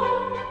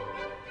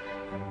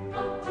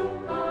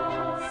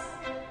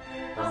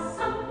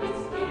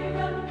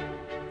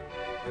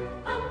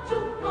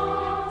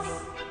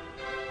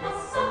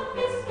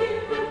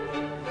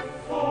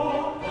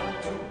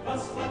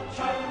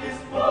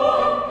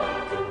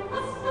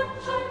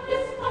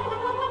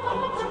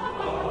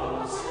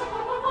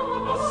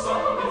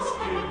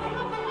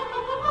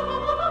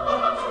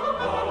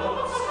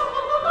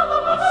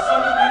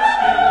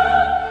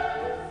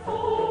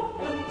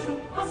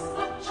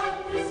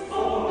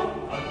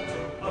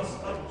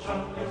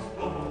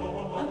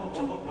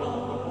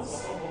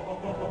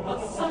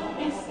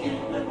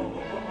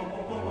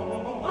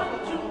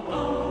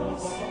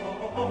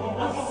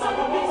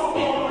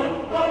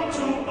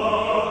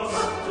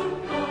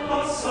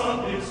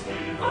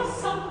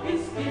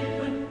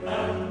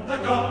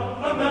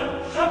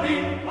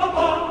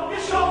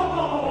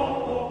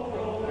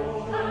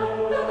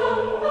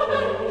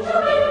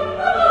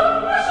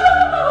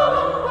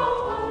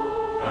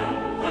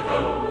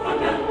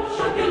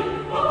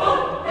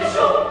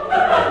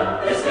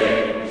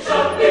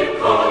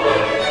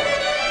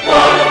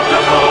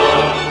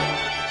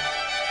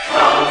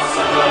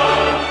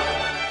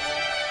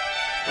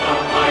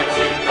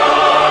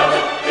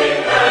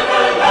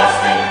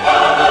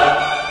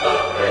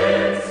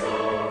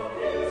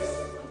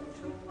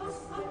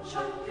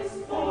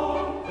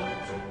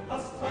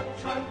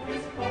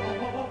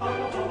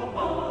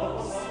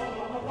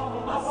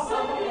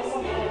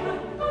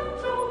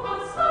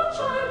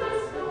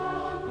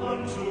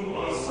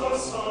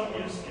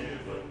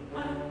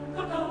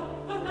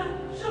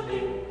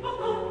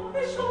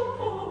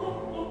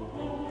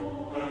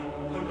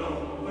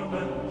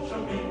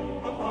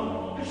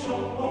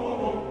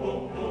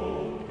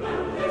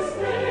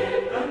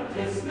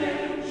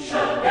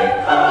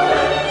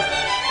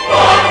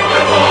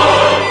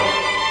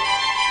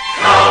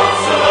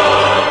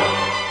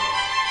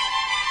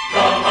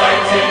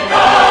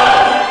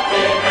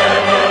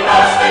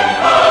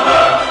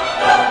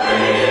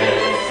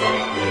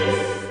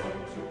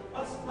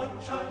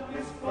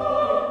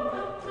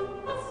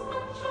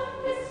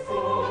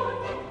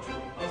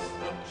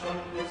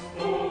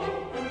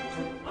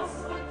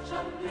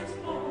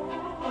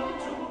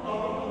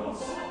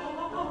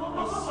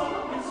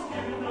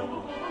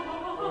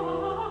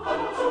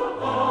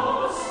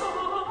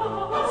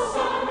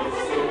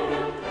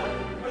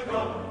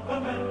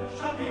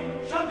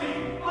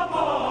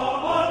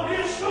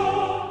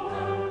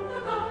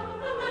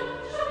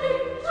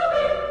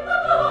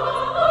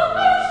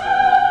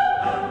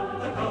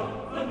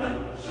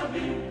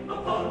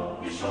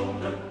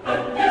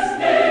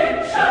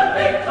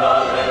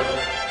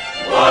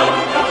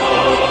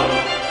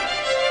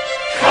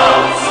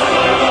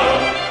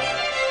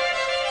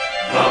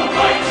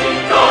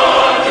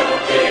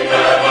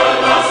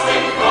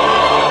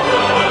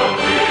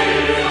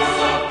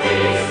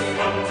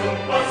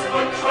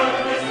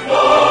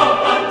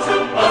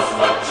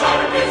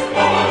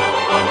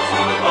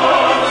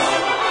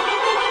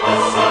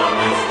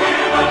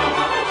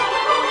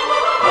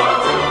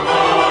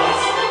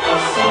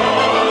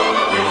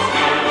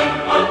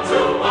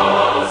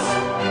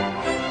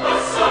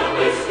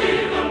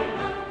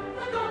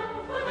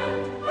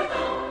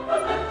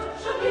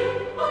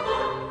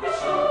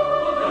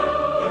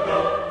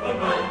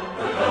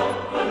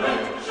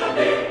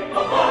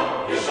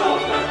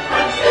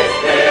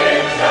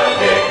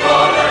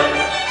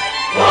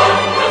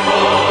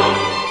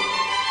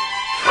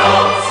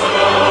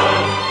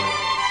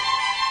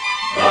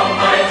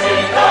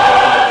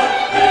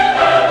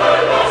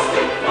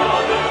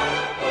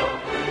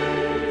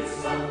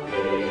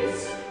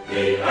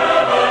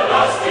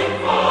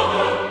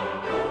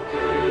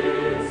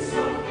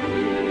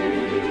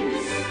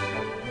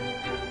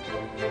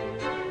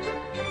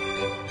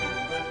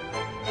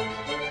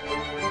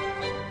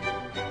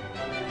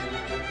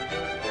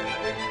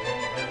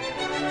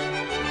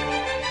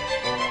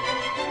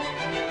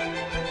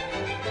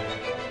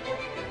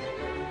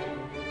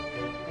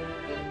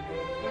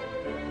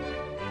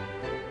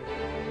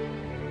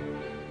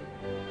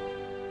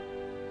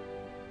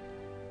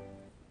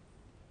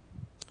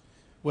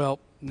Well,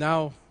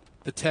 now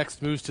the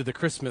text moves to the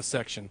Christmas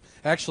section.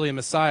 Actually, in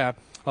Messiah,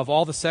 of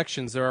all the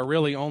sections, there are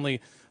really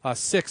only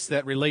 6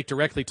 that relate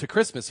directly to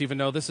Christmas, even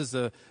though this is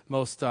the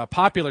most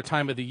popular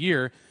time of the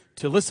year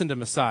to listen to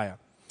Messiah.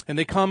 And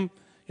they come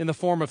in the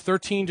form of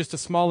 13, just a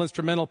small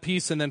instrumental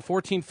piece, and then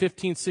 14,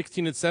 15,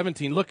 16, and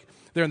 17. Look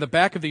there in the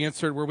back of the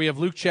insert where we have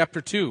Luke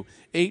chapter 2,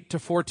 8 to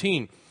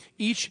 14.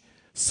 Each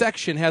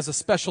section has a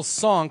special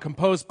song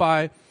composed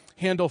by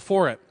Handel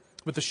for it,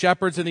 with the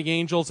shepherds and the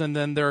angels, and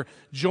then their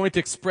joint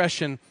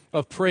expression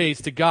of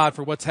praise to God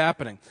for what's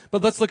happening.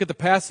 But let's look at the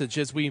passage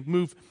as we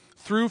move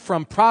through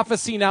from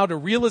prophecy now to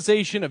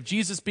realization of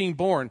Jesus being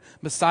born,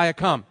 Messiah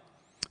come.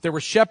 There were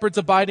shepherds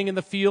abiding in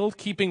the field,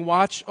 keeping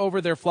watch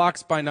over their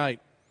flocks by night.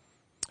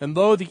 And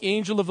lo, the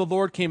angel of the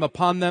Lord came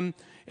upon them,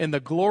 and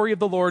the glory of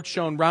the Lord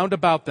shone round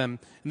about them,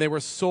 and they were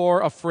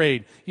sore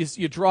afraid.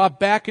 You draw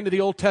back into the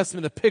Old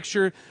Testament the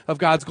picture of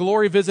God's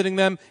glory visiting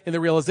them and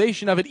the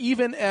realization of it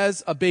even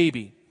as a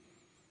baby.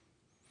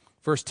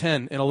 Verse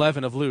 10 and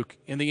 11 of Luke,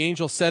 and the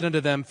angel said unto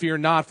them, Fear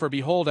not, for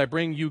behold, I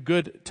bring you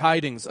good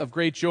tidings of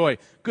great joy.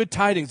 Good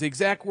tidings, the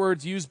exact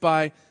words used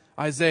by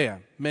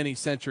Isaiah many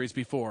centuries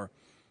before.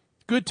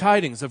 Good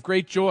tidings of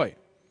great joy,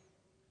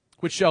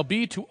 which shall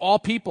be to all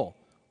people.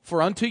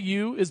 For unto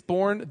you is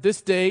born this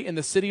day in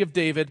the city of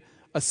David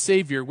a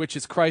Savior, which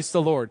is Christ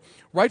the Lord.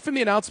 Right from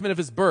the announcement of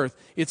his birth,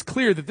 it's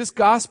clear that this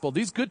gospel,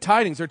 these good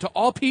tidings, are to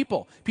all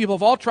people, people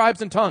of all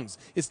tribes and tongues.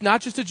 It's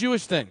not just a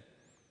Jewish thing.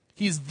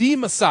 He's the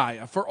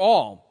Messiah for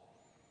all.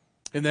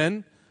 And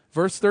then,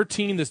 verse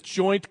 13, this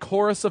joint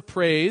chorus of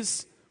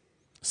praise.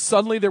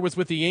 Suddenly there was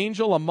with the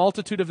angel a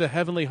multitude of the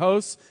heavenly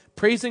hosts,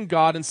 praising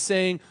God and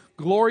saying,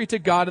 Glory to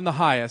God in the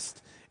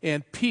highest,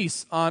 and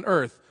peace on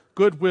earth,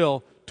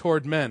 goodwill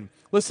toward men.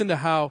 Listen to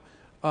how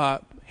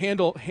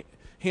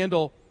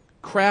Handel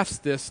crafts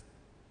this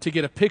to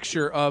get a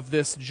picture of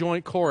this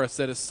joint chorus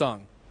that is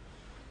sung.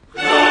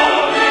 Glory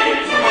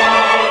to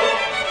God,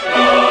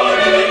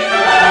 glory to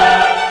God.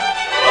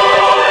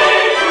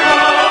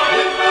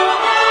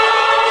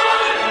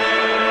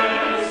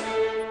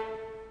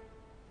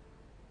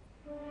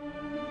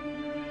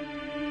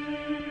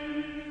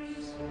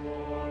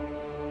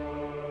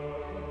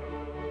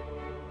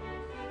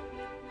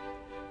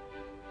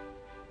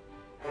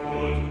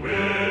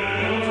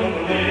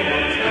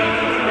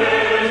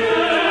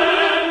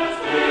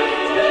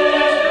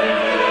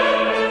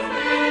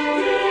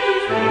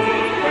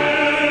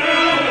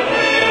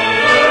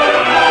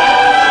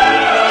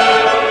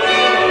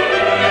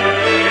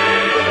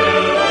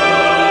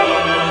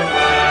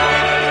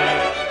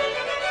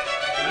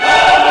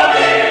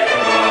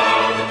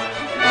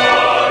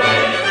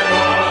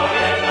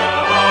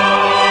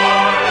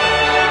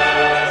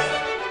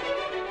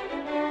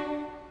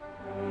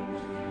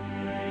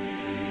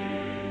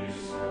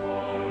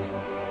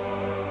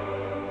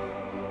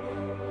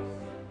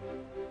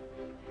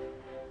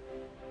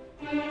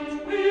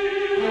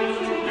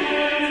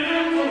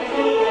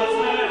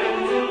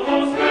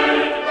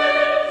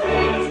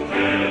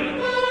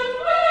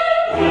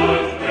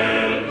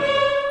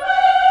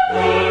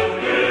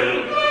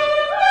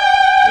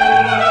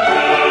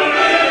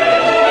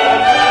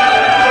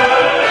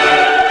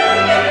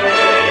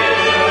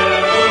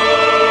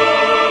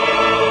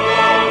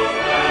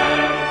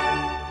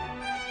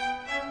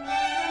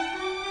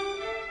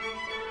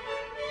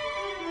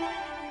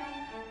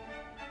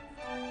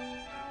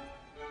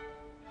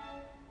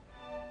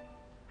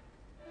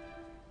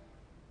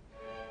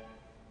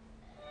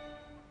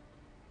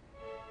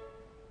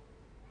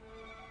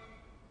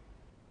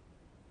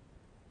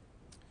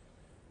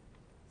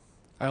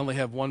 I only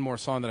have one more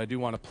song that I do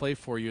want to play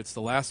for you. It's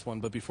the last one.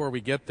 But before we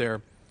get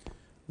there,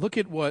 look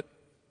at what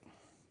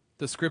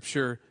the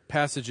scripture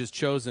passages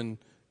chosen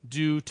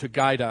do to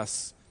guide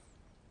us.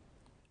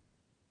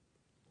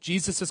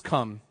 Jesus has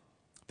come.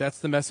 That's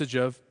the message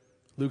of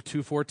Luke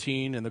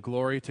 2:14, and the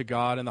glory to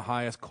God in the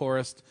highest,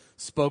 chorus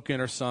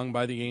spoken or sung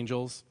by the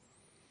angels.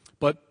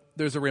 But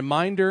there's a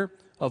reminder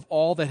of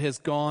all that has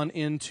gone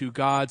into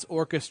God's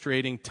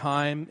orchestrating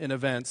time and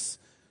events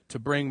to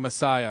bring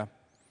Messiah.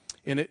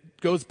 And it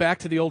goes back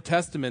to the Old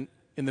Testament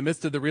in the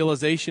midst of the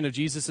realization of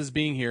Jesus'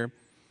 being here.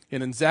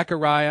 And in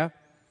Zechariah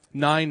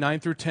 9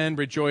 through 10,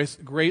 rejoice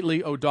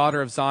greatly, O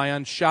daughter of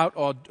Zion. Shout,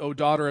 O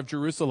daughter of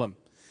Jerusalem.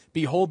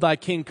 Behold, thy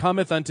king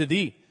cometh unto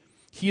thee.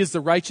 He is the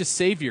righteous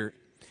Savior,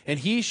 and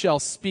he shall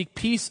speak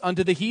peace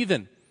unto the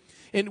heathen.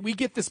 And we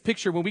get this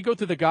picture when we go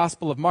through the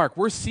Gospel of Mark.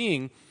 We're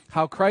seeing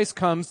how Christ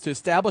comes to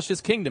establish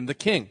his kingdom, the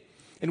king.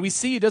 And we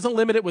see he doesn't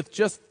limit it with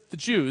just the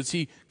Jews.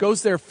 He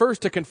goes there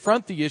first to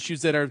confront the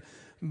issues that are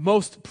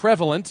most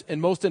prevalent and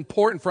most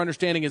important for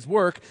understanding his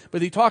work,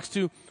 but he talks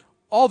to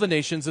all the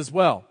nations as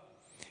well.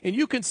 And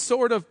you can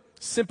sort of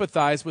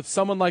sympathize with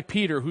someone like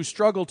Peter who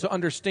struggled to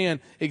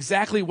understand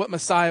exactly what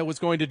Messiah was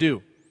going to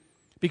do.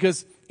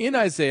 Because in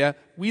Isaiah,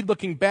 we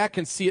looking back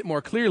can see it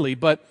more clearly,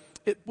 but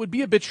it would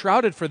be a bit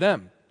shrouded for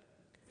them.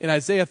 In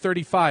Isaiah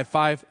 35,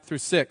 5 through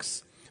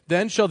 6,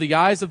 then shall the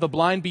eyes of the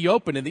blind be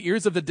opened and the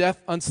ears of the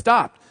deaf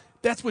unstopped.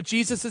 That's what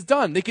Jesus has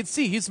done. They can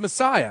see he's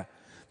Messiah.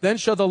 Then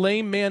shall the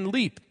lame man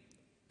leap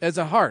as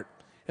a hart,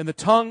 and the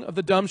tongue of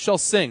the dumb shall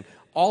sing.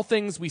 All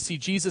things we see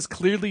Jesus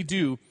clearly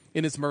do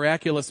in his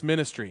miraculous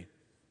ministry.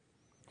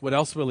 What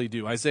else will he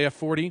do? Isaiah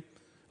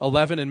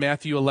 40:11 and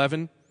Matthew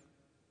 11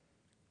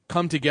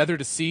 come together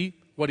to see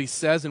what he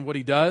says and what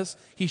he does.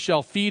 He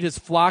shall feed his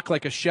flock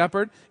like a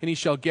shepherd, and he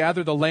shall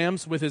gather the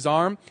lambs with his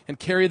arm and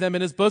carry them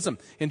in his bosom,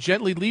 and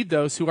gently lead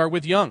those who are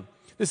with young.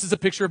 This is a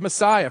picture of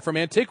Messiah from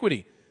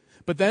antiquity.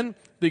 But then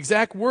the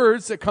exact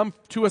words that come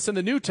to us in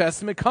the New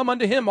Testament, come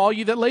unto him, all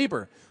ye that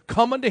labor.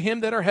 Come unto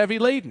him that are heavy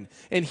laden,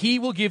 and he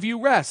will give you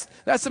rest.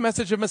 That's the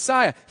message of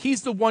Messiah.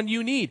 He's the one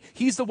you need.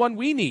 He's the one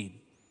we need.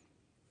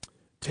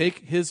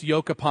 Take his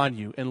yoke upon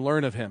you and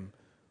learn of him,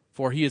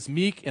 for he is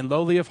meek and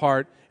lowly of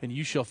heart, and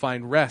you shall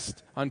find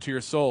rest unto your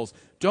souls.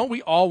 Don't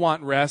we all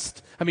want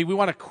rest? I mean, we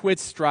want to quit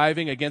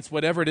striving against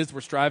whatever it is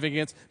we're striving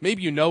against.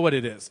 Maybe you know what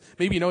it is.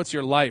 Maybe you know it's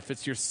your life,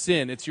 it's your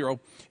sin, it's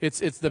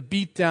the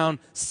beat down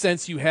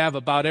sense you have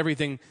about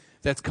everything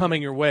that's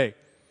coming your way.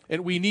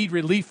 And we need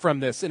relief from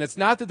this. And it's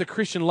not that the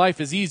Christian life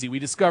is easy. We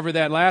discovered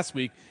that last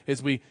week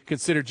as we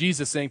considered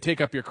Jesus saying, take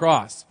up your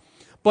cross.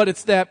 But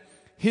it's that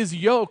his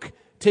yoke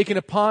taken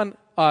upon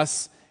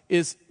us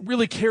is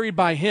really carried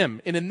by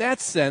him. And in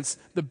that sense,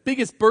 the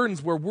biggest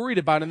burdens we're worried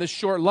about in this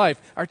short life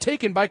are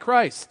taken by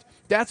Christ.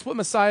 That's what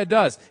Messiah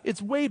does.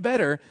 It's way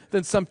better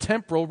than some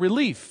temporal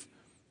relief.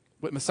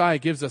 What Messiah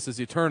gives us is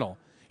eternal.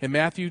 In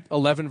Matthew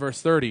 11,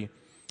 verse 30,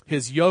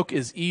 his yoke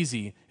is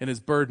easy and his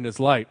burden is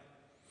light.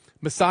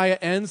 Messiah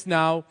ends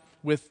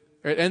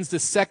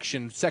this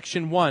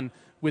section 1,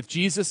 with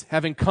Jesus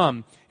having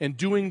come and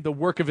doing the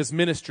work of his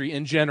ministry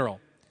in general.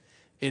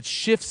 It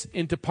shifts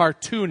into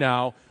part 2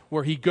 now,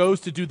 where he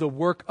goes to do the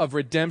work of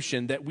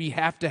redemption that we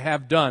have to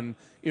have done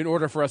in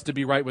order for us to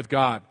be right with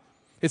God.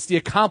 It's the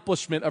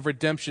accomplishment of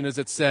redemption, as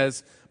it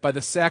says, by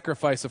the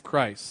sacrifice of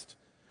Christ.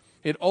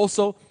 It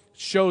also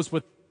shows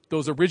what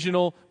those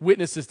original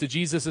witnesses to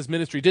Jesus'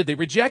 ministry did. They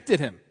rejected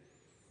him.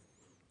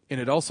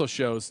 And it also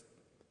shows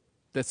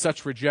that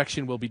such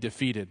rejection will be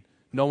defeated.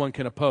 No one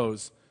can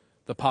oppose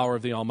the power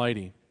of the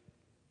Almighty.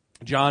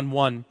 John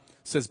 1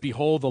 says,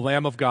 behold the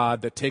Lamb of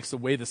God that takes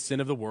away the sin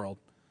of the world.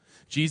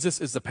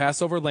 Jesus is the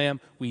Passover lamb.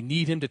 We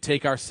need him to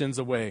take our sins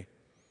away.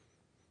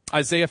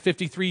 Isaiah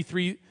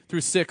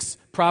 53:3-6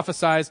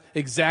 prophesies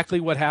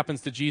exactly what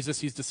happens to Jesus.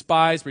 He's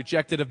despised,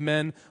 rejected of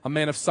men, a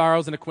man of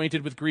sorrows and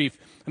acquainted with grief.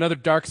 Another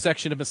dark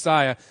section of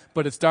Messiah,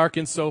 but it's dark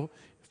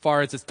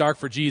insofar as it's dark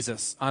for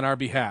Jesus on our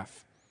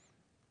behalf.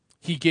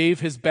 He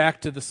gave his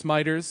back to the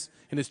smiters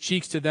and his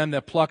cheeks to them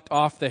that plucked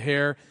off the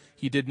hair.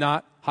 He did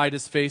not hide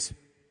his face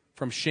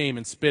from shame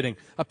and spitting.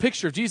 A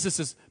picture of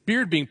Jesus'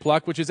 beard being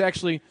plucked, which is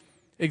actually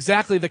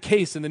exactly the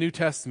case in the New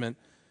Testament,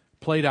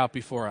 played out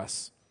before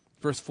us.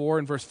 Verse 4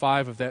 and verse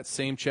 5 of that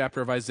same chapter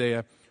of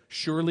Isaiah,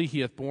 surely he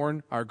hath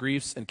borne our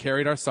griefs and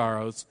carried our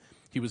sorrows.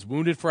 He was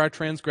wounded for our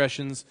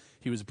transgressions.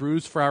 He was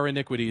bruised for our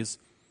iniquities.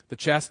 The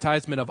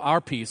chastisement of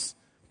our peace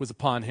was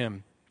upon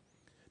him.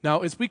 Now,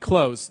 as we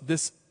close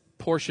this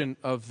portion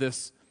of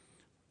this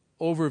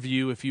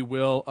overview, if you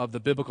will, of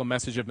the biblical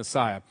message of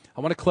Messiah,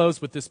 I want to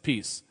close with this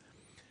piece.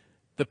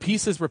 The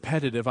piece is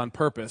repetitive on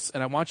purpose,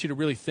 and I want you to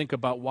really think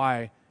about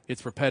why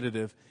it's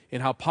repetitive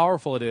and how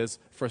powerful it is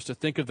for us to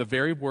think of the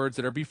very words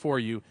that are before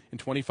you in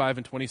 25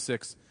 and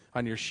 26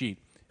 on your sheet.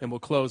 And we'll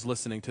close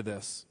listening to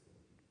this.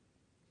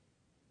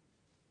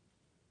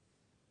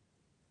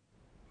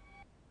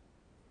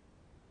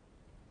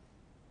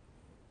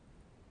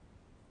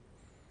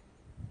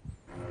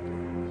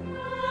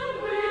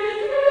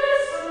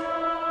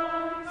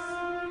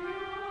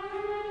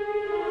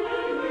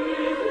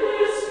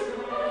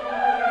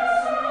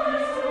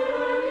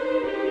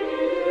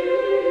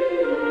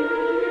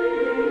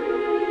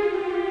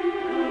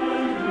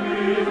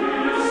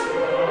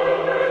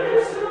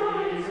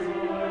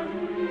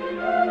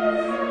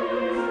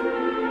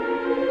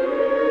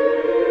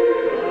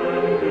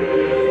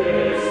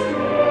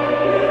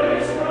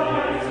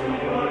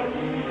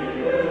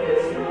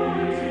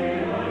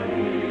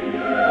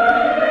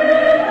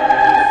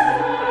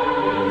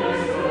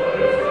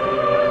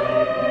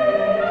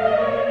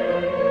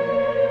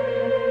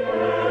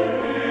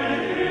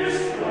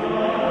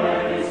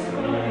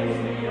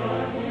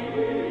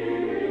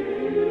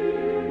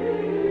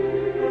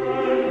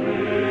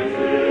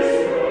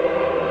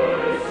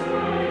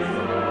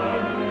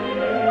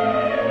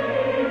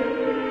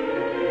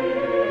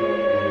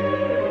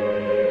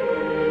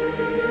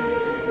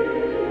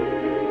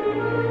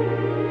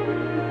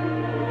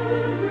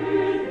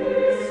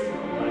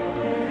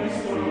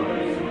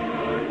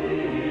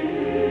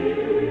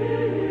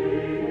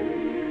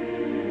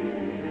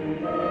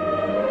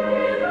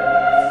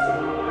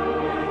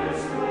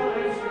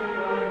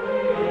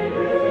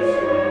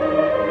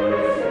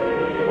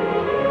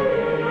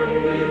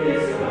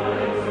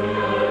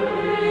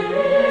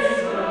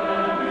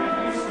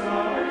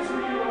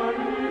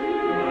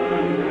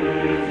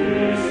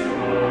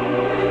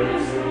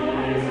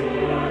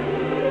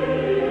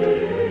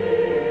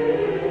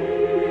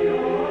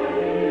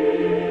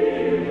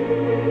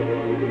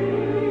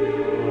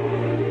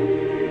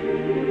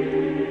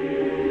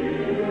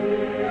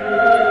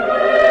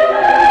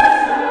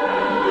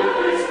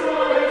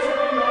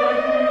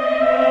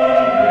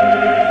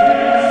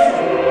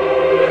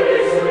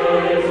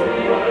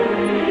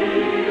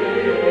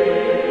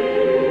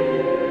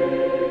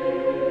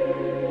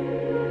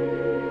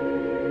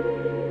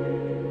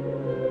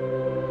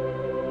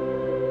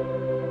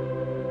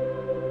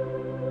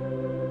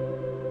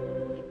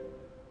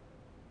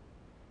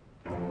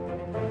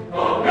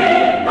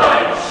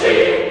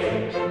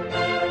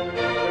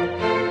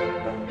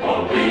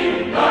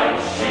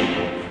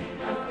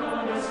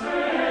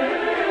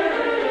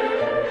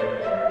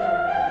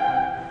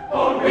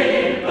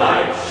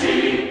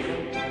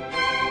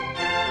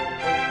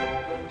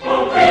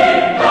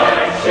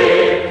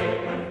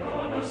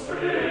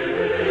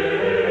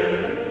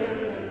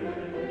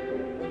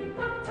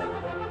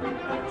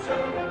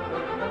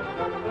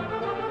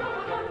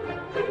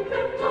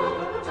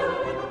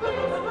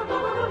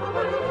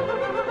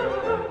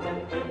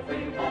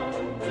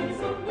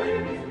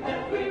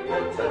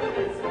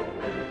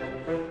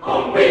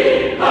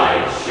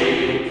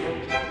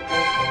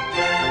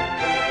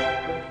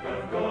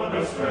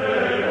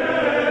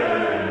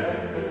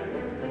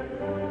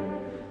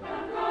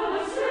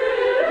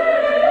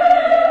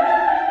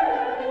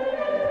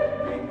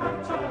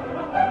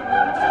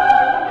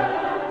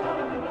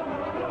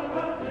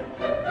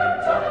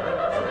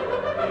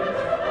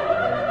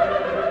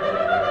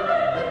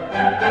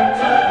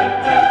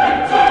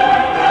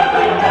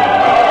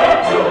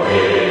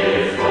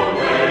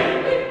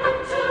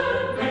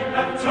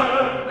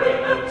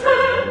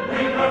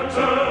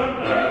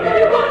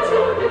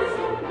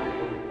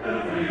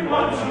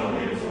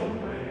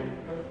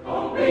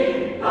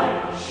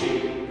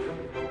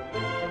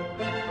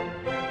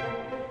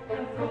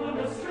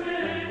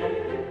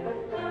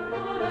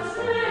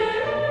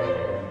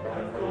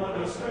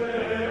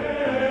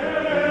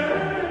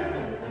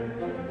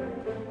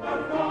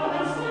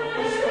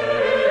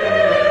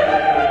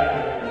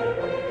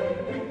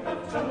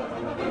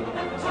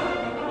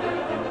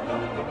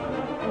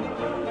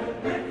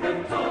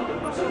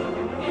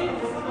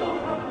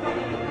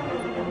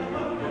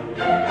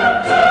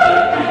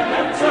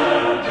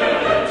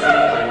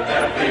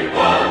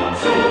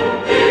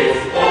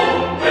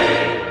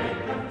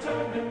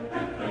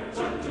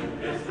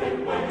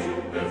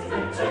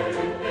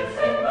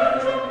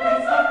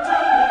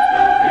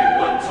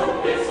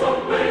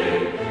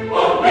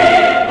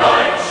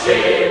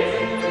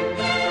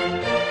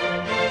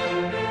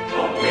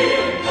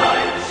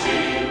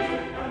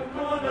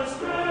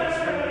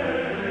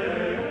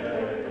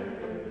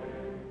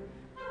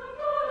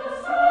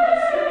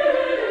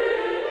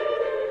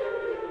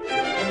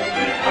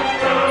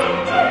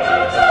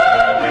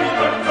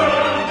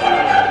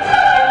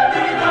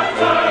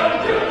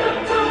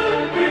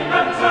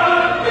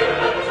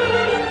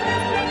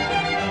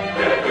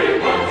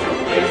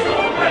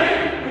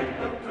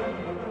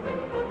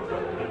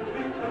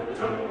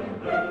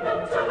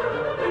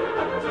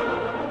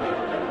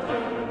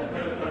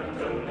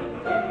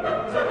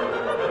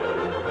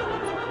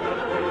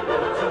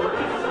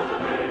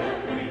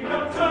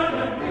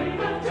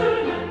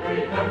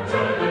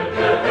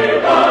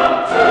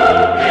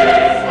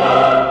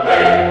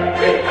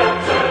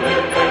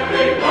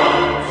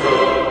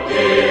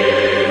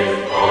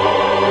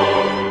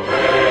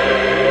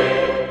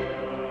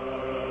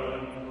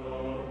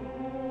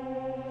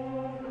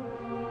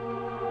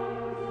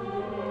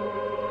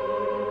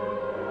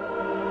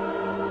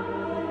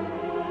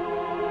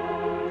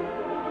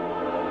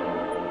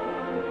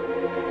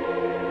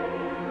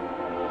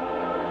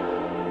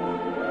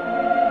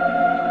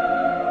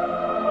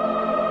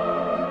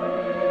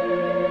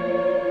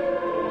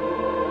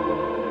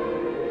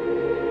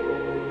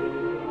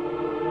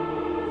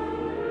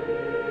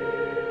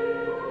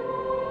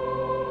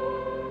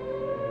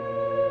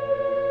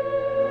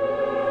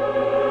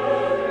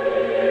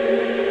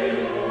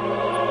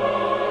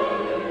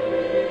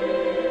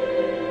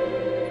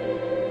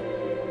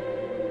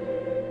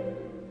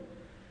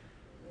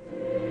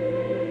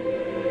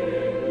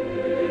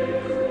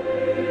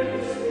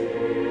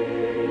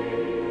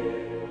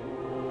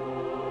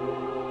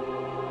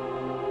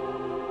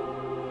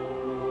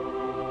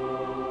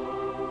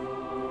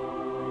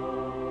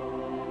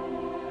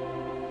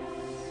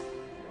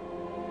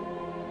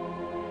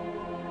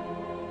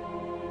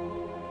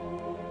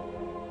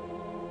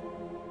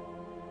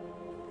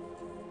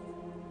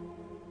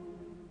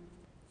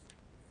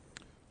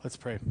 Let's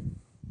pray.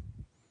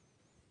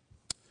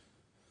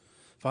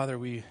 Father,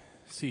 we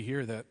see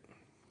here that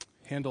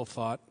Handel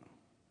thought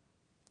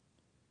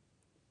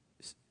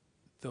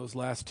those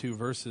last two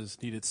verses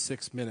needed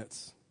 6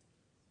 minutes.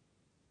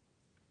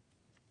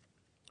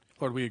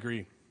 Lord, we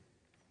agree.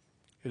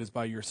 It is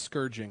by your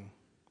scourging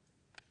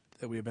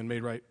that we have been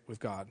made right with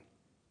God.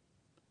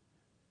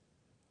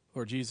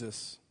 Lord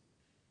Jesus,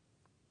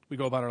 we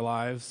go about our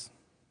lives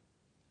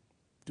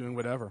doing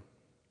whatever,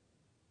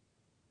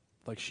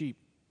 like sheep,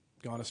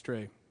 gone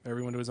astray,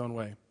 everyone to his own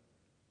way.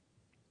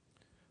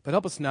 But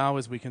help us now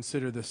as we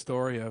consider this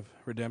story of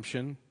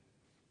redemption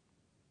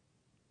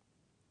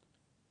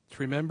to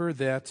remember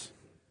that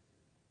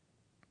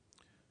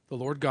the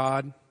Lord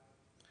God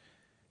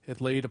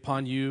hath laid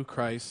upon you,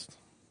 Christ,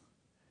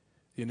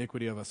 the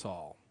iniquity of us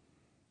all.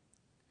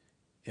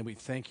 And we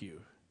thank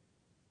you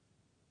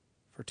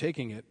for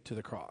taking it to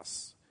the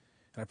cross.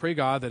 And I pray,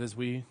 God, that as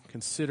we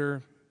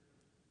consider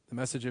the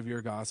message of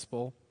your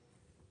gospel,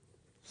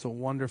 so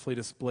wonderfully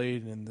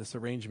displayed in this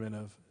arrangement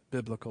of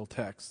biblical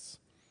texts,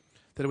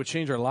 that it would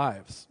change our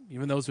lives,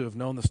 even those who have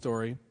known the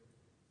story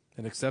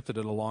and accepted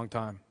it a long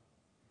time.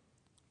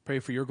 Pray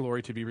for your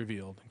glory to be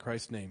revealed. In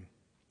Christ's name,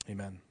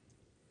 amen.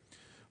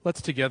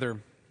 Let's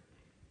together,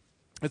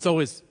 it's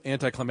always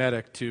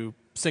anticlimactic to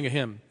sing a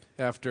hymn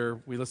after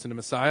we listen to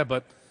Messiah,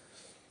 but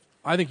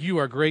I think you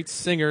are great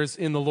singers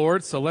in the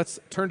Lord, so let's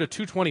turn to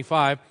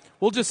 225.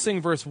 We'll just sing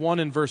verse 1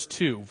 and verse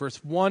 2. Verse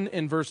 1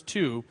 and verse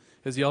 2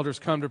 as the elders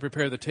come to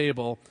prepare the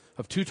table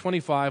of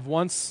 225,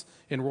 once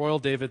in royal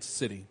David's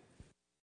city.